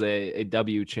thread was a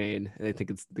W chain. And I think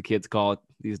it's the kids call it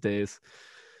these days.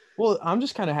 well, I'm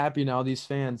just kind of happy now. These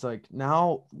fans, like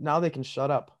now they can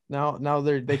shut up. Now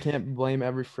they can't blame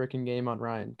every freaking game on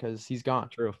Ryan because he's gone.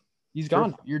 True. He's True.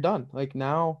 gone. You're done. Like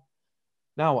now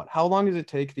what? How long does it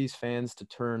take these fans to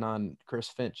turn on Chris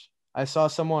Finch? I saw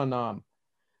someone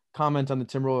comment on the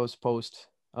Timberwolves post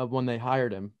of when they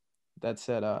hired him that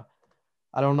said, "I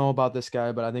don't know about this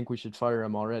guy, but I think we should fire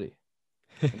him already."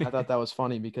 And I thought that was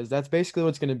funny because that's basically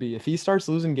what's going to be. If he starts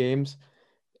losing games,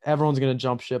 everyone's going to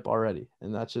jump ship already,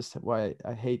 and that's just why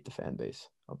I hate the fan base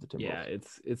of the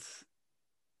Timberwolves.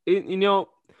 Yeah, you know,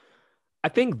 I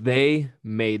think they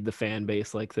made the fan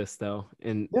base like this though.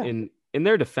 Yeah. In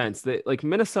their defense, they like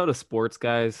Minnesota sports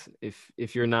guys.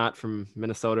 If you're not from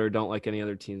Minnesota or don't like any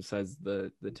other team besides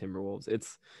the Timberwolves,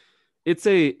 it's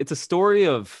a story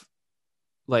of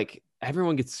like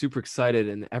everyone gets super excited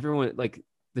and everyone like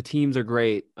the teams are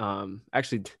great.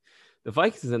 Actually, the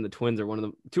Vikings and the Twins are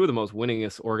two of the most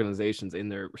winningest organizations in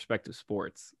their respective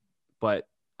sports, but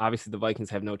obviously the Vikings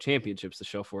have no championships to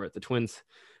show for it. The Twins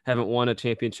haven't won a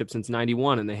championship since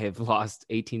 '91, and they have lost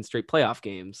 18 straight playoff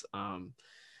games.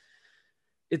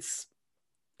 It's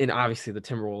and obviously the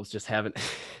Timberwolves just haven't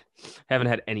haven't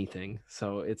had anything,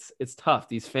 so it's tough.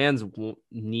 These fans won't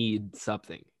need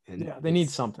something, and Yeah, they need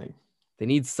something. they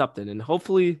need something, and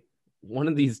hopefully one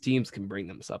of these teams can bring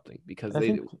them something because I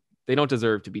think they don't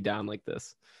deserve to be down like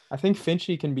this. I think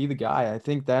Finchy can be the guy. I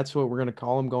think that's what we're gonna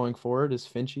call him going forward is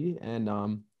Finchy, and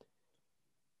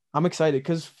I'm excited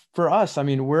because for us, I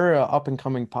mean, we're an up and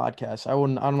coming podcast. I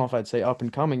don't know if I'd say up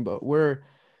and coming, but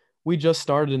we just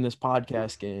started in this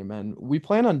podcast game, and we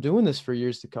plan on doing this for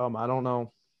years to come. I don't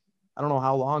know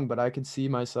how long, but I could see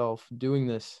myself doing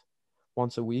this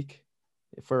once a week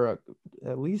for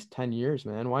at least 10 years,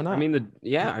 man. Why not? I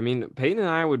mean, Peyton and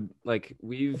I would like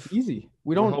It's easy.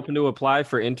 we're hoping to apply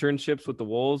for internships with the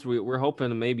Wolves. We're hoping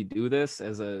to maybe do this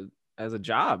as a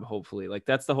job, hopefully. Like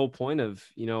that's the whole point of,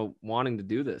 wanting to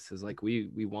do this is like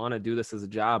we want to do this as a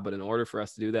job, but in order for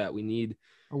us to do that, we need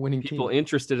a winning people team.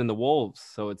 interested in the Wolves.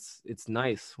 So it's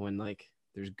nice when like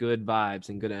there's good vibes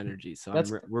and good energy. So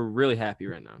we're really happy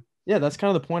right now. Yeah, that's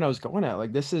kind of the point I was going at.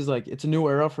 Like this is like it's a new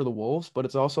era for the Wolves, but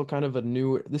it's also kind of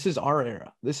this is our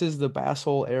era. This is the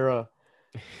Basshole era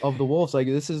of the Wolves. Like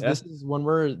this is this is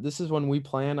when we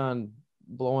plan on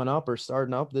blowing up or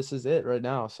starting up. This is it right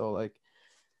now. So like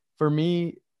for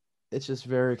me, it's just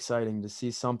very exciting to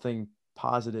see something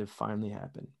positive finally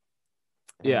happen.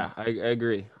 Yeah, I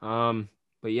agree.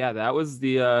 But yeah, that was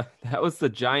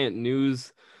the giant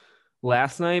news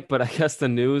last night, but I guess the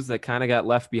news that kind of got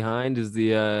left behind is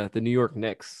the New York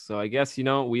Knicks. So I guess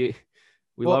we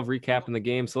love recapping the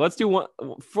game. So let's do one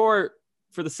for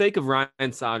the sake of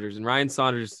Ryan Saunders and Ryan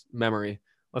Saunders' memory.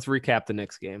 Let's recap the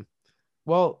Knicks game.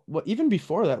 Well, even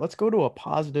before that, let's go to a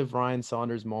positive Ryan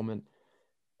Saunders moment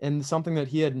and something that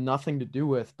he had nothing to do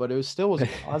with, but it still was a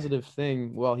positive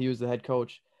thing while he was the head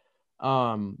coach.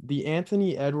 The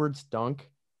Anthony Edwards dunk.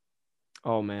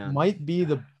 Oh man, might be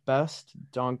the best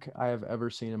dunk I have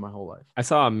ever seen in my whole life. I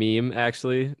saw a meme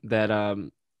actually that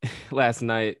last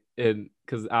night,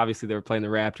 because obviously they were playing the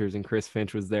Raptors and Chris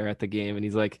Finch was there at the game, and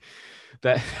he's like,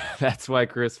 that's why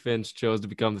Chris Finch chose to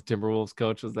become the Timberwolves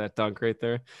coach, was that dunk right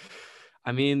there.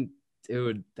 I mean,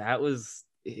 dude, that was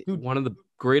one of the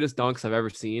greatest dunks I've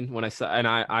ever seen. When I saw, and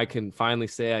I can finally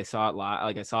say I saw it live.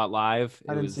 Like I saw it live.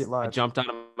 I didn't see it live. I jumped out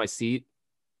of my seat.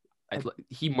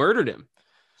 He murdered him.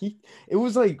 It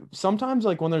was like sometimes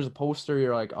like when there's a poster,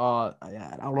 you're like, oh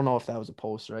yeah, I don't know if that was a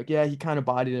poster. Like yeah, he kind of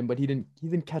bodied him, but he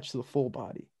didn't catch the full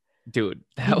body. Dude,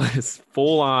 that was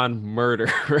full on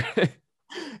murder.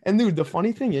 And dude, the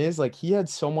funny thing is, like he had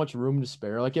so much room to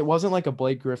spare. Like it wasn't like a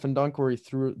Blake Griffin dunk where he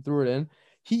threw it in.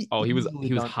 He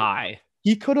was high.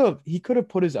 He could have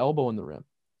put his elbow in the rim.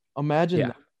 Imagine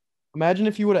that. Imagine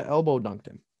if you would have elbow dunked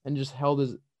him and just held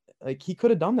his, like he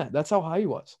could have done that. That's how high he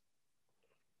was.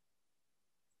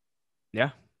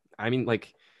 Yeah. I mean,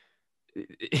 like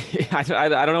I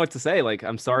don't know what to say. Like,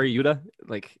 I'm sorry, Yuta.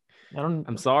 Like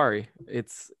I'm sorry.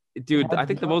 Dude, I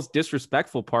think the most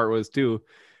disrespectful part was too.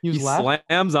 He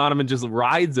slams on him and just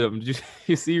rides him.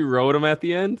 You see, he rode him at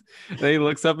the end. And then he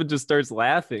looks up and just starts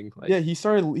laughing. Like, yeah,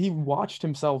 he watched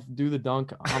himself do the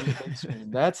dunk on the big screen.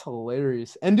 That's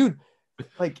hilarious. And dude,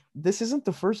 like, this isn't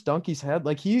the first dunk he's had.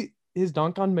 Like, his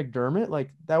dunk on McDermott,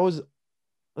 that was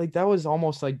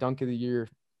almost like dunk of the year.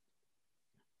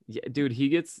 Yeah, dude, he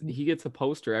gets a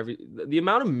poster the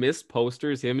amount of missed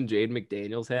posters him and Jaden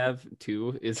McDaniels have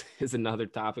too is another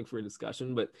topic for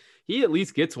discussion, but he at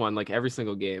least gets one like every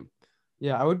single game.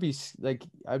 Yeah, I'd be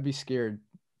scared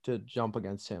to jump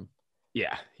against him.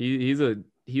 Yeah, he's a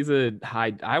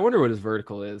high. I wonder what his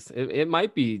vertical is. It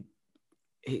might be,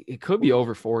 it could be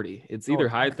over 40. It's either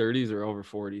high 30s or over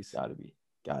 40s. Gotta be.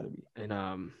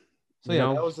 And so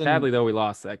yeah, that was sadly though we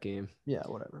lost that game. Yeah,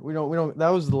 whatever. We don't. That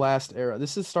was the last era.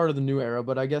 This is the start of the new era,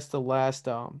 but I guess the last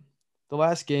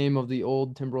game of the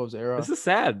old Timberwolves era. This is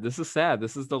sad. This is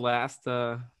the last.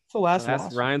 It's the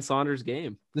last Ryan Saunders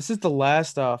game. This is the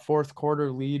last fourth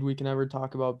quarter lead we can ever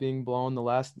talk about being blown.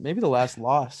 Maybe the last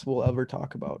loss we'll ever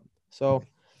talk about. So,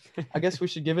 I guess we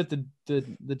should give it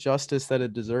the justice that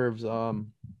it deserves. The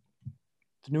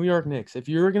New York Knicks. If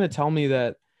you were gonna tell me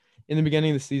that in the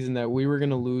beginning of the season that we were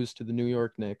going to lose to the New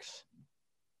York Knicks,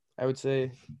 I would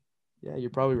say, yeah, you're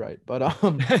probably right. But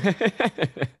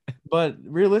but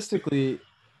realistically,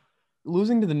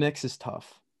 losing to the Knicks is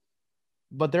tough.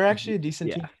 But they're actually a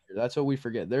decent team. That's what we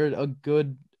forget. They're a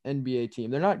good NBA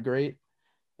team. They're not great,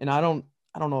 and I don't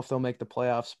know if they'll make the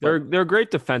playoffs. But they're a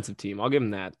great defensive team. I'll give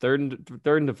them that. Third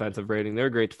in defensive rating. They're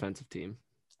a great defensive team.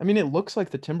 I mean, it looks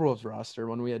like the Timberwolves roster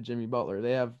when we had Jimmy Butler.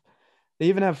 They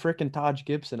even have freaking Taj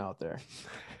Gibson out there.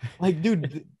 Like,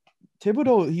 dude,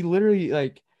 Thibodeau, he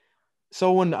literally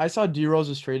so when I saw D Rose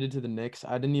was traded to the Knicks,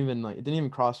 it didn't even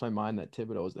cross my mind that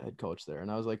Thibodeau was the head coach there.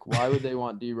 And I was like, why would they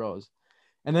want D Rose?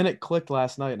 And then it clicked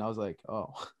last night and I was like,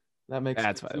 oh,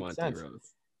 that's why they want D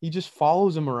Rose. He just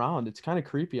follows him around. It's kind of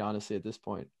creepy, honestly, at this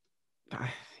point.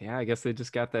 Yeah, I guess they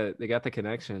got the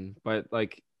connection. But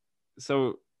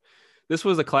so this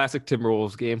was a classic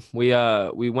Timberwolves game.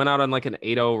 We went out on like an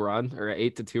 8-0 run or an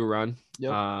 8-2 run.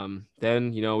 Yep.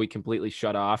 Then we completely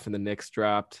shut off, and the Knicks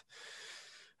dropped.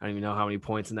 I don't even know how many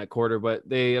points in that quarter, but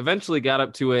they eventually got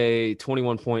up to a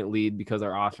 21-point lead because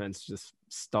our offense just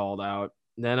stalled out.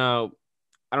 Then I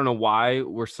don't know why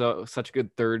we're such a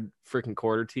good third freaking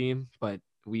quarter team, but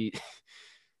we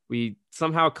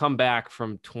somehow come back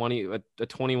from a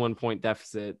 21-point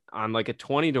deficit on like a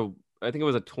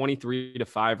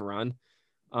 23-5 run.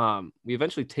 We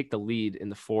eventually take the lead in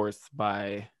the fourth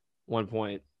by 1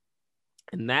 point.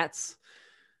 And that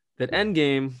end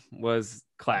game was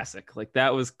classic. Like,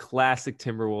 that was classic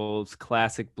Timberwolves,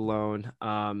 classic blown.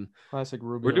 Classic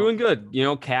Rubio. We're doing good.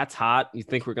 Cat's hot. You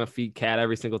think we're going to feed Cat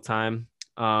every single time.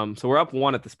 So we're up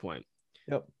 1 at this point.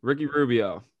 Yep. Ricky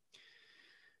Rubio,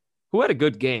 who had a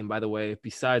good game, by the way,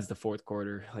 besides the fourth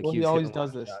quarter. He always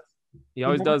does this. He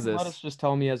always does this. Let us just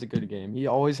tell him he has a good game. He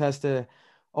always has to,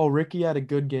 Ricky had a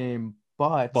good game,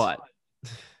 but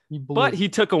he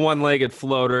took a one-legged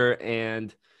floater,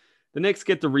 and the Knicks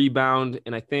get the rebound,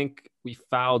 and I think we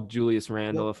fouled Julius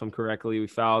Randle, if I'm correctly. We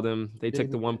fouled him. They took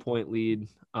the 1-point lead.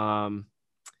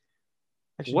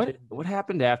 What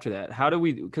happened after that?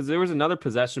 Because there was another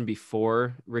possession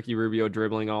before Ricky Rubio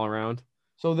dribbling all around.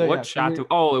 So it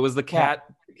was the cat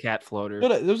floater.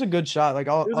 It was a good shot.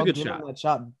 I'll give him that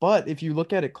shot. But if you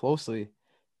look at it closely,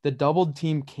 the doubled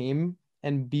team came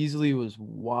and Beasley was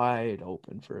wide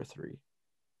open for a 3.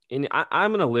 And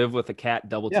I'm gonna live with a Cat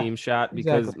double team shot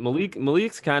because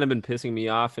Malik's kind of been pissing me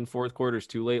off in fourth quarters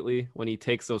too lately when he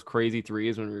takes those crazy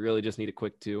 3s when we really just need a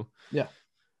quick 2. Yeah.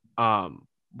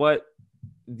 But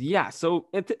yeah, so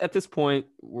at this point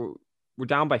we're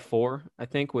down by 4, I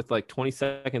think, with like 20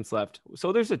 seconds left.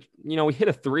 So there's we hit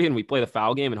a 3 and we play the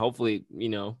foul game and hopefully,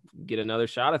 get another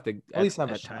shot at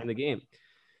tying the game.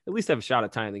 At least have a shot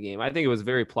at tying the game. I think it was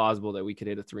very plausible that we could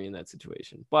hit a 3 in that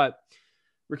situation. But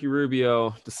Ricky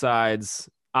Rubio decides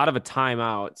out of a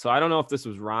timeout. So I don't know if this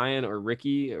was Ryan or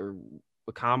Ricky or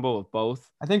a combo of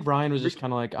both. I think Ryan was just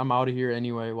kind of like, I'm out of here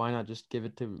anyway. Why not just give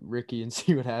it to Ricky and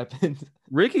see what happens?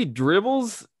 Ricky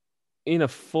dribbles in a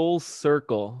full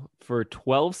circle for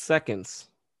 12 seconds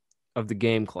of the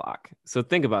game clock. So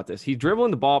think about this. He's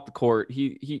dribbling the ball up the court.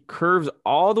 He curves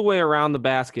all the way around the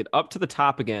basket up to the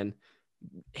top again,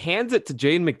 hands it to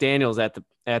Jaden McDaniels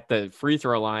at the free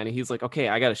throw line. And he's like, okay,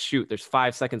 I got to shoot. There's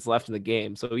 5 seconds left in the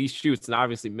game. So he shoots and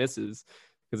obviously misses.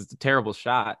 because it's a terrible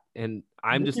shot. And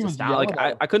I'm just Ricky was astounded. Like yelling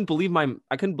at him.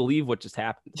 I couldn't believe what just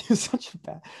happened. He was such a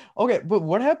bad. Okay, but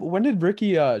what happened? When did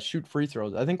Ricky shoot free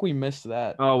throws? I think we missed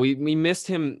that. Oh, we missed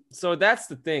him. So that's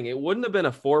the thing. It wouldn't have been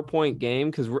a 4-point game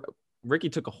because Ricky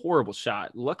took a horrible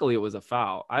shot. Luckily, it was a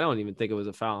foul. I don't even think it was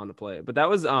a foul on the play. But that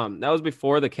was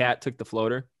before the cat took the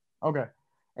floater. Okay,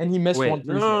 and he missed Wait, one.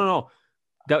 no.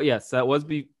 That was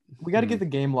We got to get the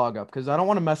game log up because I don't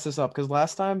want to mess this up. Because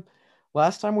last time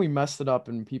we messed it up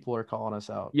and people are calling us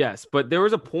out. Yes, but there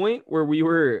was a point where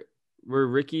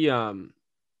Ricky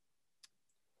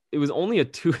it was only a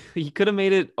 2. He could have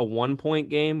made it a 1-point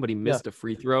game, but he missed a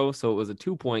free throw, so it was a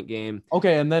 2-point game.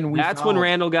 Okay, and then that's when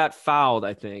Randall got fouled,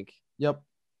 I think. Yep.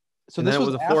 So and this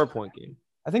was a 4-point game.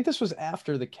 I think this was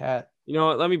after the cat. You know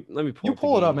what? Let me pull. You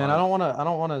pull it up, man. I don't want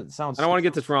to sound. I don't want to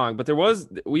get this wrong, but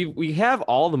we have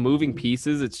all the moving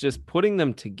pieces. It's just putting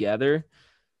them together.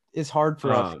 It's hard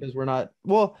for us because we're not.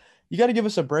 Well, you got to give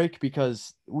us a break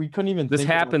because we couldn't even. This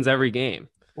happens every game.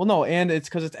 Well, no, and it's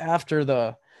because it's after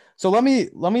the. So let me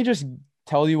just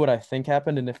tell you what I think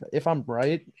happened, and if I'm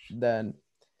right, then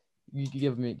you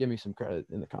give me some credit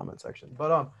in the comment section.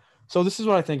 But so this is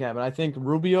what I think happened. I think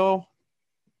Rubio.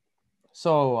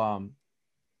 So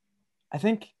I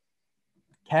think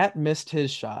Cat missed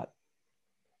his shot,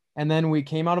 and then we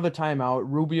came out of a timeout.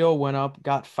 Rubio went up,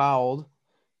 got fouled,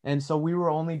 and so we were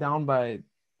only down by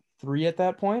 3 at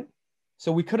that point.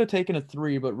 So we could have taken a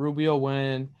 3, but Rubio went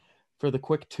in for the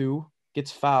quick 2.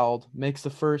 Gets fouled, makes the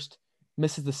first,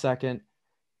 misses the second,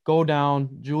 go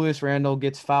down. Julius Randle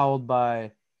gets fouled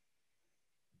by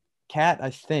Cat, I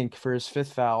think, for his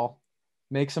 5th foul,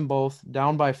 makes them both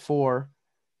down by 4,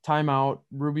 timeout.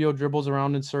 Rubio dribbles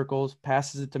around in circles,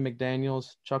 passes it to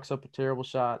McDaniels, chucks up a terrible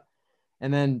shot,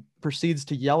 and then proceeds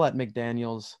to yell at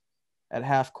McDaniels at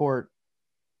half court,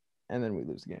 and then we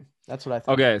lose the game. That's what I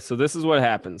think. Okay, so this is what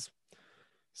happens.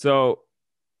 So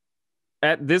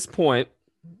at this point,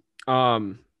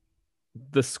 the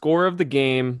score of the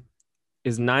game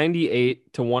is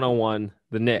 98-101,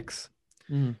 the Knicks.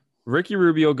 Mm. Ricky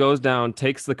Rubio goes down,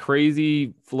 takes the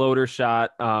crazy floater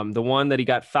shot, the one that he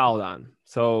got fouled on.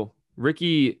 So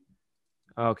Ricky,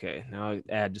 okay, now an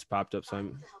ad just popped up. So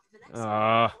I'm,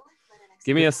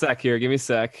 give me a sec here. Give me a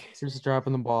sec. Here's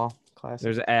dropping the ball. Classic.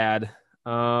 There's an ad.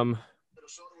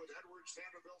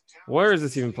 Where is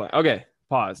this even playing? Okay,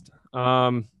 paused.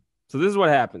 So this is what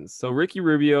happens. So Ricky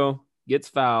Rubio gets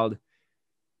fouled.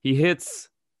 He hits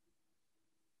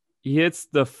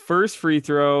the first free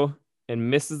throw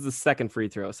and misses the second free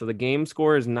throw. So the game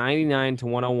score is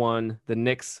 99-101. The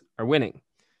Knicks are winning.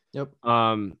 Yep.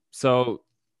 So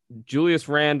Julius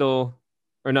Randle,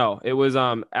 or no, it was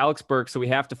Alex Burks. So we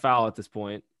have to foul at this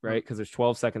point, right? Because there's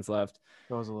 12 seconds left.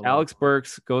 Alex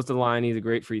Burks goes to the line. He's a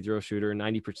great free throw shooter,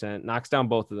 90%, knocks down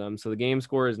both of them. So the game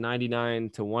score is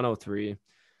 99-103.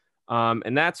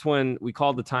 And that's when we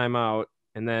called the timeout,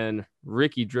 and then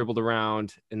Ricky dribbled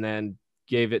around and then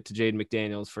gave it to Jaden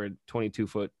McDaniels for a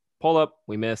 22-foot pull up.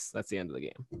 We missed. That's the end of the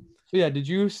game. So yeah, did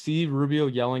you see Rubio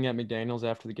yelling at McDaniels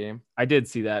after the game? I did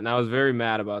see that, and I was very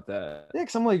mad about that. Yeah,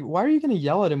 because I'm like, why are you going to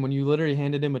yell at him when you literally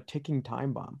handed him a ticking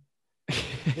time bomb?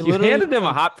 You handed him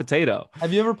a hot potato.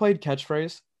 Have you ever played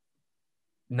Catchphrase?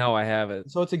 No, I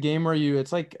haven't. So it's a game where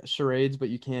it's like charades, but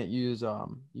you can't use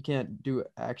you can't do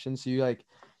actions. So you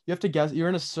have to guess. You're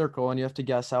in a circle and you have to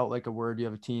guess out like a word. You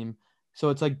have a team, so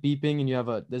it's like beeping,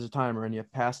 and there's a timer, and you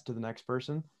have pass to the next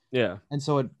person. Yeah. And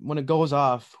so when it goes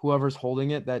off, whoever's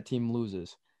holding it, that team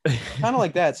loses. Kind of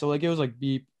like that. So like it was like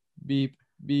beep, beep,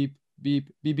 beep, beep,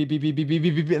 beep, beep, beep, beep, beep, beep,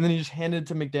 beep, beep, and then he just handed it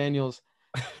to McDaniels,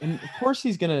 and of course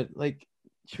he's gonna like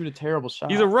shoot a terrible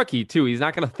shot. He's a rookie too. He's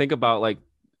not gonna think about like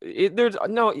there's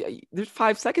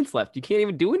 5 seconds left. You can't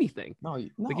even do anything. No,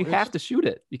 like you have to shoot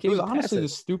it. You can't. It was honestly the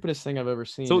stupidest thing I've ever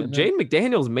seen. So Jaden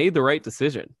McDaniels made the right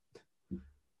decision.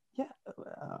 Yeah,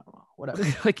 whatever.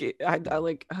 Like I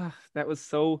like that was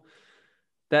so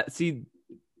that see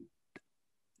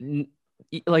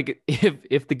like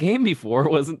if the game before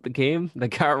wasn't the game that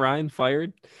got Ryan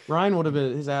fired, Ryan would have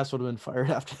been, his ass would have been fired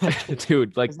after that.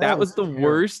 Dude, like that was the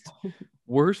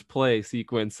worst play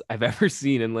sequence I've ever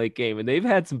seen in late game, and they've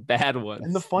had some bad ones.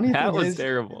 And the funny that thing was is,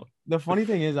 terrible. The funny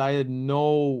thing is, I had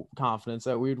no confidence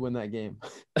that we'd win that game.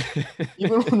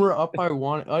 Even when we're up by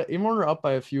one, even when we're up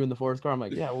by a few in the fourth quarter, I'm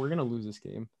like, yeah, we're gonna lose this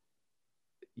game.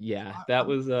 Yeah, that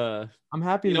was. I'm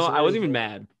happy. You know, I wasn't even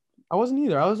mad. I wasn't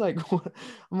either. I was like,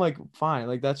 I'm like, fine.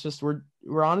 Like that's just we're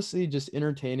honestly just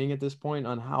entertaining at this point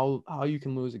on how you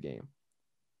can lose a game.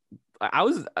 I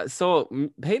was so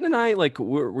Peyton and I like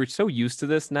we're so used to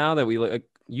this now that we like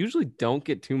usually don't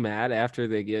get too mad after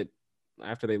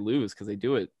they lose because they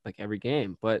do it like every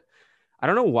game. But I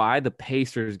don't know why the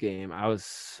Pacers game, I was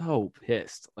so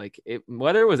pissed. Like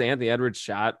whether it was Anthony Edwards'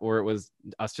 shot or it was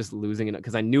us just losing it,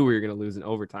 because I knew we were going to lose in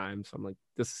overtime. So I'm like,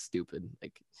 this is stupid.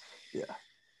 Like, Yeah.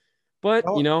 but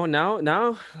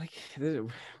now like we're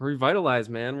revitalized,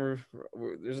 man.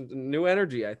 There's a new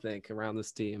energy, I think, around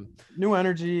this team. New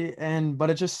energy, but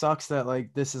it just sucks that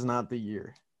like this is not the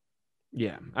year.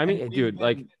 Yeah, I mean, dude,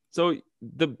 like, so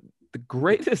the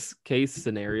greatest case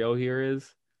scenario here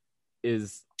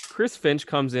is Chris Finch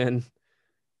comes in,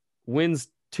 wins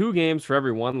 2 games for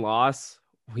every 1 loss.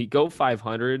 We go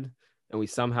 500 and we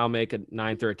somehow make a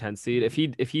 9th or a 10th seed.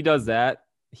 If he does that,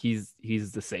 he's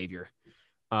the savior.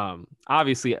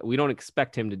 Obviously we don't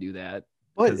expect him to do that,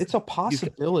 but it's a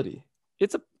possibility.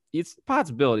 It's a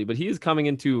possibility, but he is coming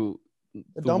into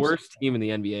the worst team in the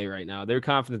NBA right now. Their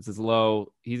confidence is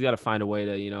low. He's got to find a way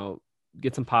to,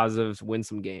 get some positives, win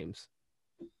some games.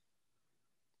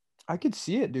 I could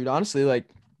see it, dude. Honestly, like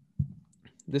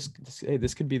this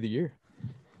could be the year.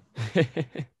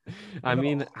 I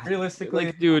mean, realistically,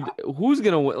 like, dude, who's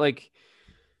gonna win? Like,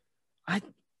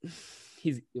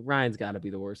 Ryan's got to be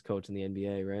the worst coach in the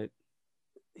NBA, right?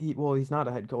 He's not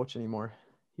a head coach anymore.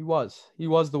 He was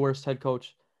the worst head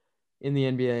coach in the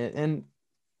NBA, and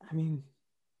I mean,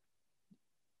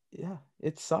 yeah,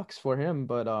 it sucks for him,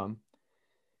 but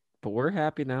we're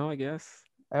happy now, I guess.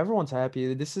 Everyone's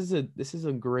happy. This is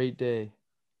a great day.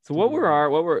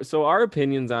 So our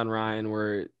opinions on Ryan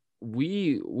were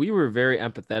we were very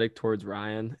empathetic towards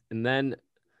Ryan, and then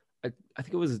I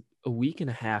think it was a week and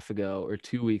a half ago or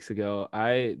 2 weeks ago,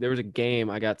 there was a game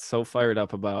I got so fired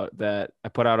up about that I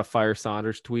put out a Fire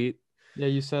Saunders tweet. Yeah,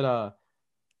 you said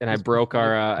and I broke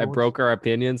our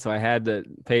opinion, so I had to.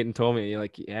 Peyton told me,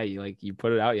 you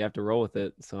put it out, you have to roll with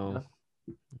it. So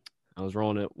yeah. I was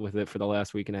rolling with it for the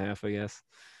last week and a half, I guess.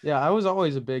 Yeah, I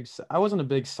wasn't a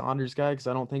big Saunders guy because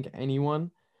I don't think anyone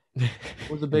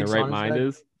was a big Saunders mind guy.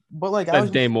 Is. But like,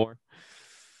 that's Dane Moore.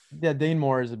 Yeah, Dane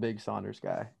Moore is a big Saunders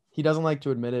guy. He doesn't like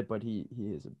to admit it, but he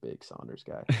is a big Saunders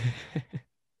guy.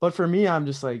 But for me, I'm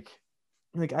just like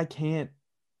I can't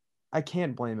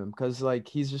blame him because like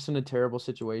he's just in a terrible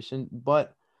situation.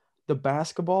 But the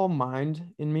basketball mind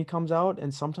in me comes out,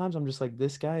 and sometimes I'm just like,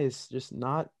 this guy is just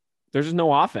not. There's just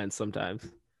no offense sometimes.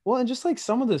 Well, and just like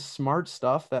some of the smart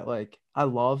stuff that like I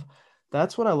love.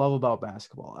 That's what I love about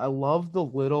basketball. I love the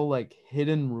little like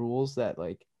hidden rules that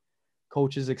like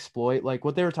coaches exploit, like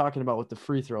what they were talking about with the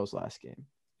free throws last game.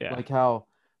 Yeah. Like how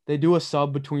they do a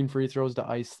sub between free throws to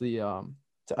ice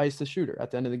the shooter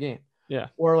at the end of the game. Yeah.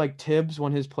 Or like Tibbs,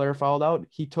 when his player fouled out,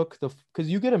 he took because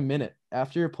you get a minute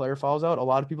after your player fouls out. A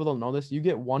lot of people don't know this. You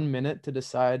get 1 minute to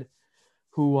decide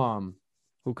who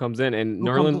comes in, and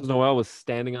Nerlens Noel was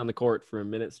standing on the court for a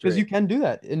minute straight. Because you can do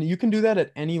that, and you can do that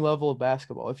at any level of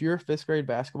basketball. If you're a 5th grade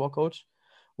basketball coach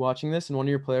watching this and one of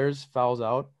your players fouls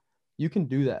out, you can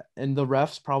do that, and the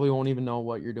refs probably won't even know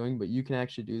what you're doing, but you can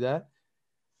actually do that.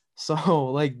 So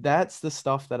like that's the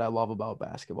stuff that I love about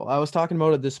basketball. I was talking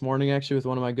about it this morning actually with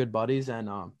one of my good buddies, and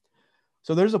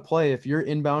so there's a play if you're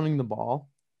inbounding the ball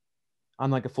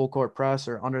on like a full court press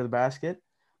or under the basket,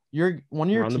 one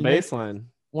of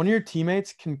your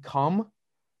teammates can come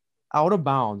out of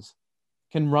bounds,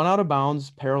 can run out of bounds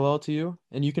parallel to you,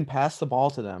 and you can pass the ball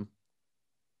to them,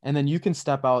 and then you can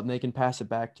step out and they can pass it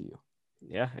back to you.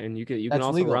 Yeah, and you can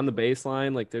also legal. Run the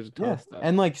baseline. Like there's a ton of stuff.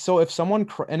 And like so if someone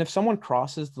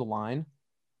crosses the line,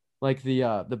 like the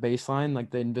baseline, like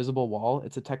the invisible wall,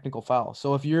 it's a technical foul.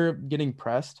 So if you're getting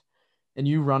pressed and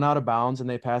you run out of bounds and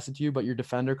they pass it to you, but your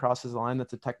defender crosses the line,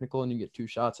 that's a technical and you get 2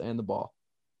 shots and the ball.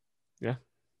 Yeah.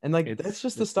 And like that's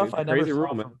just the stuff I never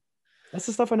saw. That's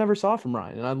the stuff I never saw from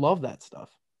Ryan, and I love that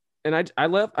stuff. And I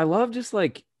love just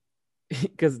like,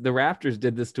 because the Raptors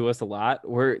did this to us a lot,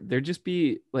 where there'd just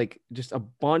be like just a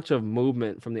bunch of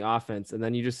movement from the offense, and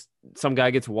then some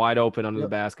guy gets wide open under the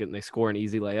basket and they score an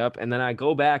easy layup, and then I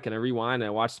go back and I rewind and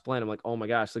I watch the play and I'm like, oh my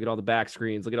gosh, look at all the back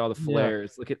screens, look at all the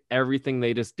flares, look at everything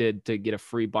they just did to get a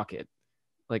free bucket.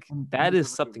 Like that is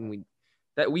something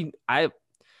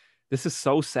this is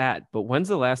so sad, but when's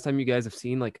the last time you guys have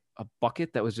seen like a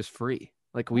bucket that was just free?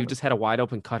 Like we've just had a wide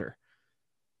open cutter.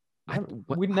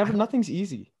 Nothing's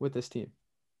easy with this team.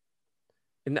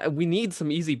 And we need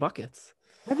some easy buckets.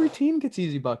 Every team gets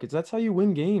easy buckets. That's how you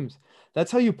win games.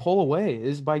 That's how you pull away,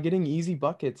 is by getting easy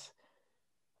buckets.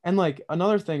 And like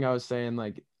another thing I was saying,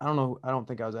 like, I don't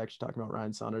think I was actually talking about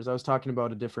Ryan Saunders. I was talking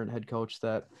about a different head coach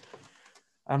that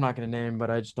I'm not going to name,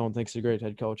 but I just don't think he's a great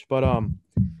head coach. But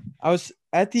I was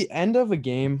at the end of a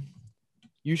game,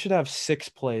 you should have 6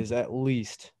 plays at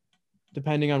least,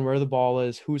 depending on where the ball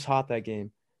is, who's hot that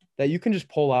game, that you can just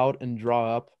pull out and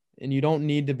draw up, and you don't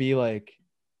need to be like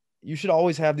you should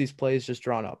always have these plays just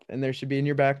drawn up, and there should be in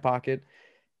your back pocket,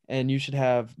 and you should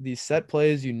have these set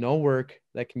plays work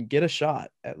that can get a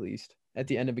shot at least at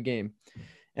the end of a game.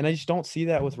 And I just don't see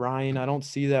that with Ryan. I don't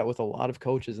see that with a lot of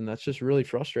coaches, and that's just really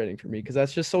frustrating for me because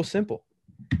that's just so simple.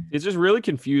 It's just really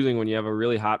confusing when you have a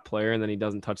really hot player and then he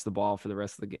doesn't touch the ball for the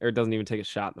rest of the game, or doesn't even take a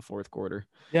shot in the fourth quarter.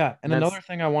 Yeah, and another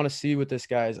thing I want to see with this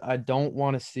guy is I don't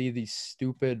want to see these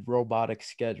stupid robotic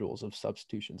schedules of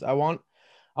substitutions. I want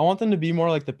them to be more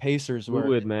like the Pacers, where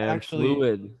fluid, man, actually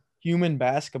fluid. Human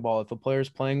basketball. If a player's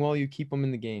playing well, you keep them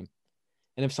in the game.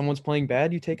 And if someone's playing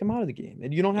bad, you take them out of the game.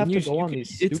 And you don't have to go on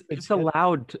these stupid. It's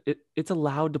allowed. It's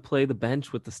allowed to play the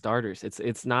bench with the starters. It's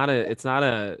not It's not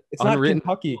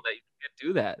Kentucky that you can't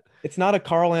do that. It's not a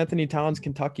Karl Anthony Towns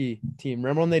Kentucky team.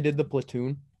 Remember when they did the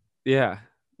platoon? Yeah,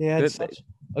 they had such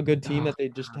a good team that they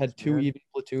just had two even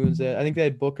platoons. I think they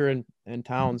had Booker and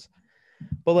Towns.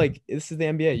 But like, this is the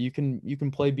NBA. You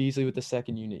can play Beasley with the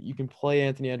second unit. You can play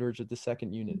Anthony Edwards with the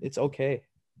second unit. It's okay.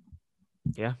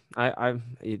 Yeah,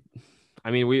 I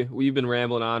mean, we've been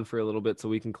rambling on for a little bit, so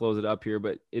we can close it up here.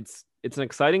 But it's an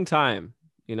exciting time,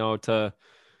 to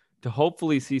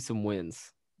hopefully see some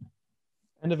wins.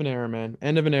 End of an era, man.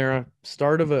 End of an era.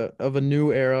 Start of a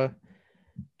new era.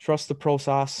 Trust the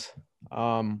process.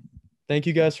 Thank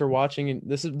you guys for watching. And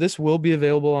this will be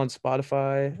available on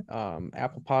Spotify,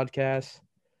 Apple Podcasts,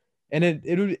 and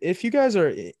if you guys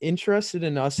are interested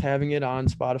in us having it on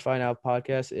Spotify and Apple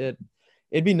Podcasts,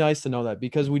 it'd be nice to know that,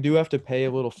 because we do have to pay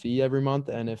a little fee every month,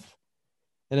 and if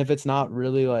it's not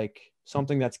really like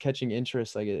something that's catching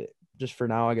interest, just for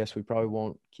now, I guess we probably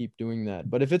won't keep doing that.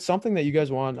 But if it's something that you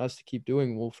guys want us to keep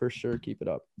doing, we'll for sure keep it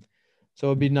up. So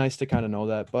it'd be nice to kind of know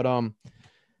that. But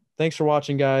thanks for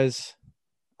watching, guys.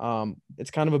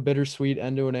 It's kind of a bittersweet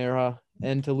end to an era,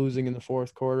 end to losing in the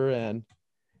fourth quarter, and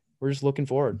we're just looking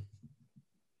forward.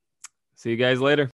 See you guys later.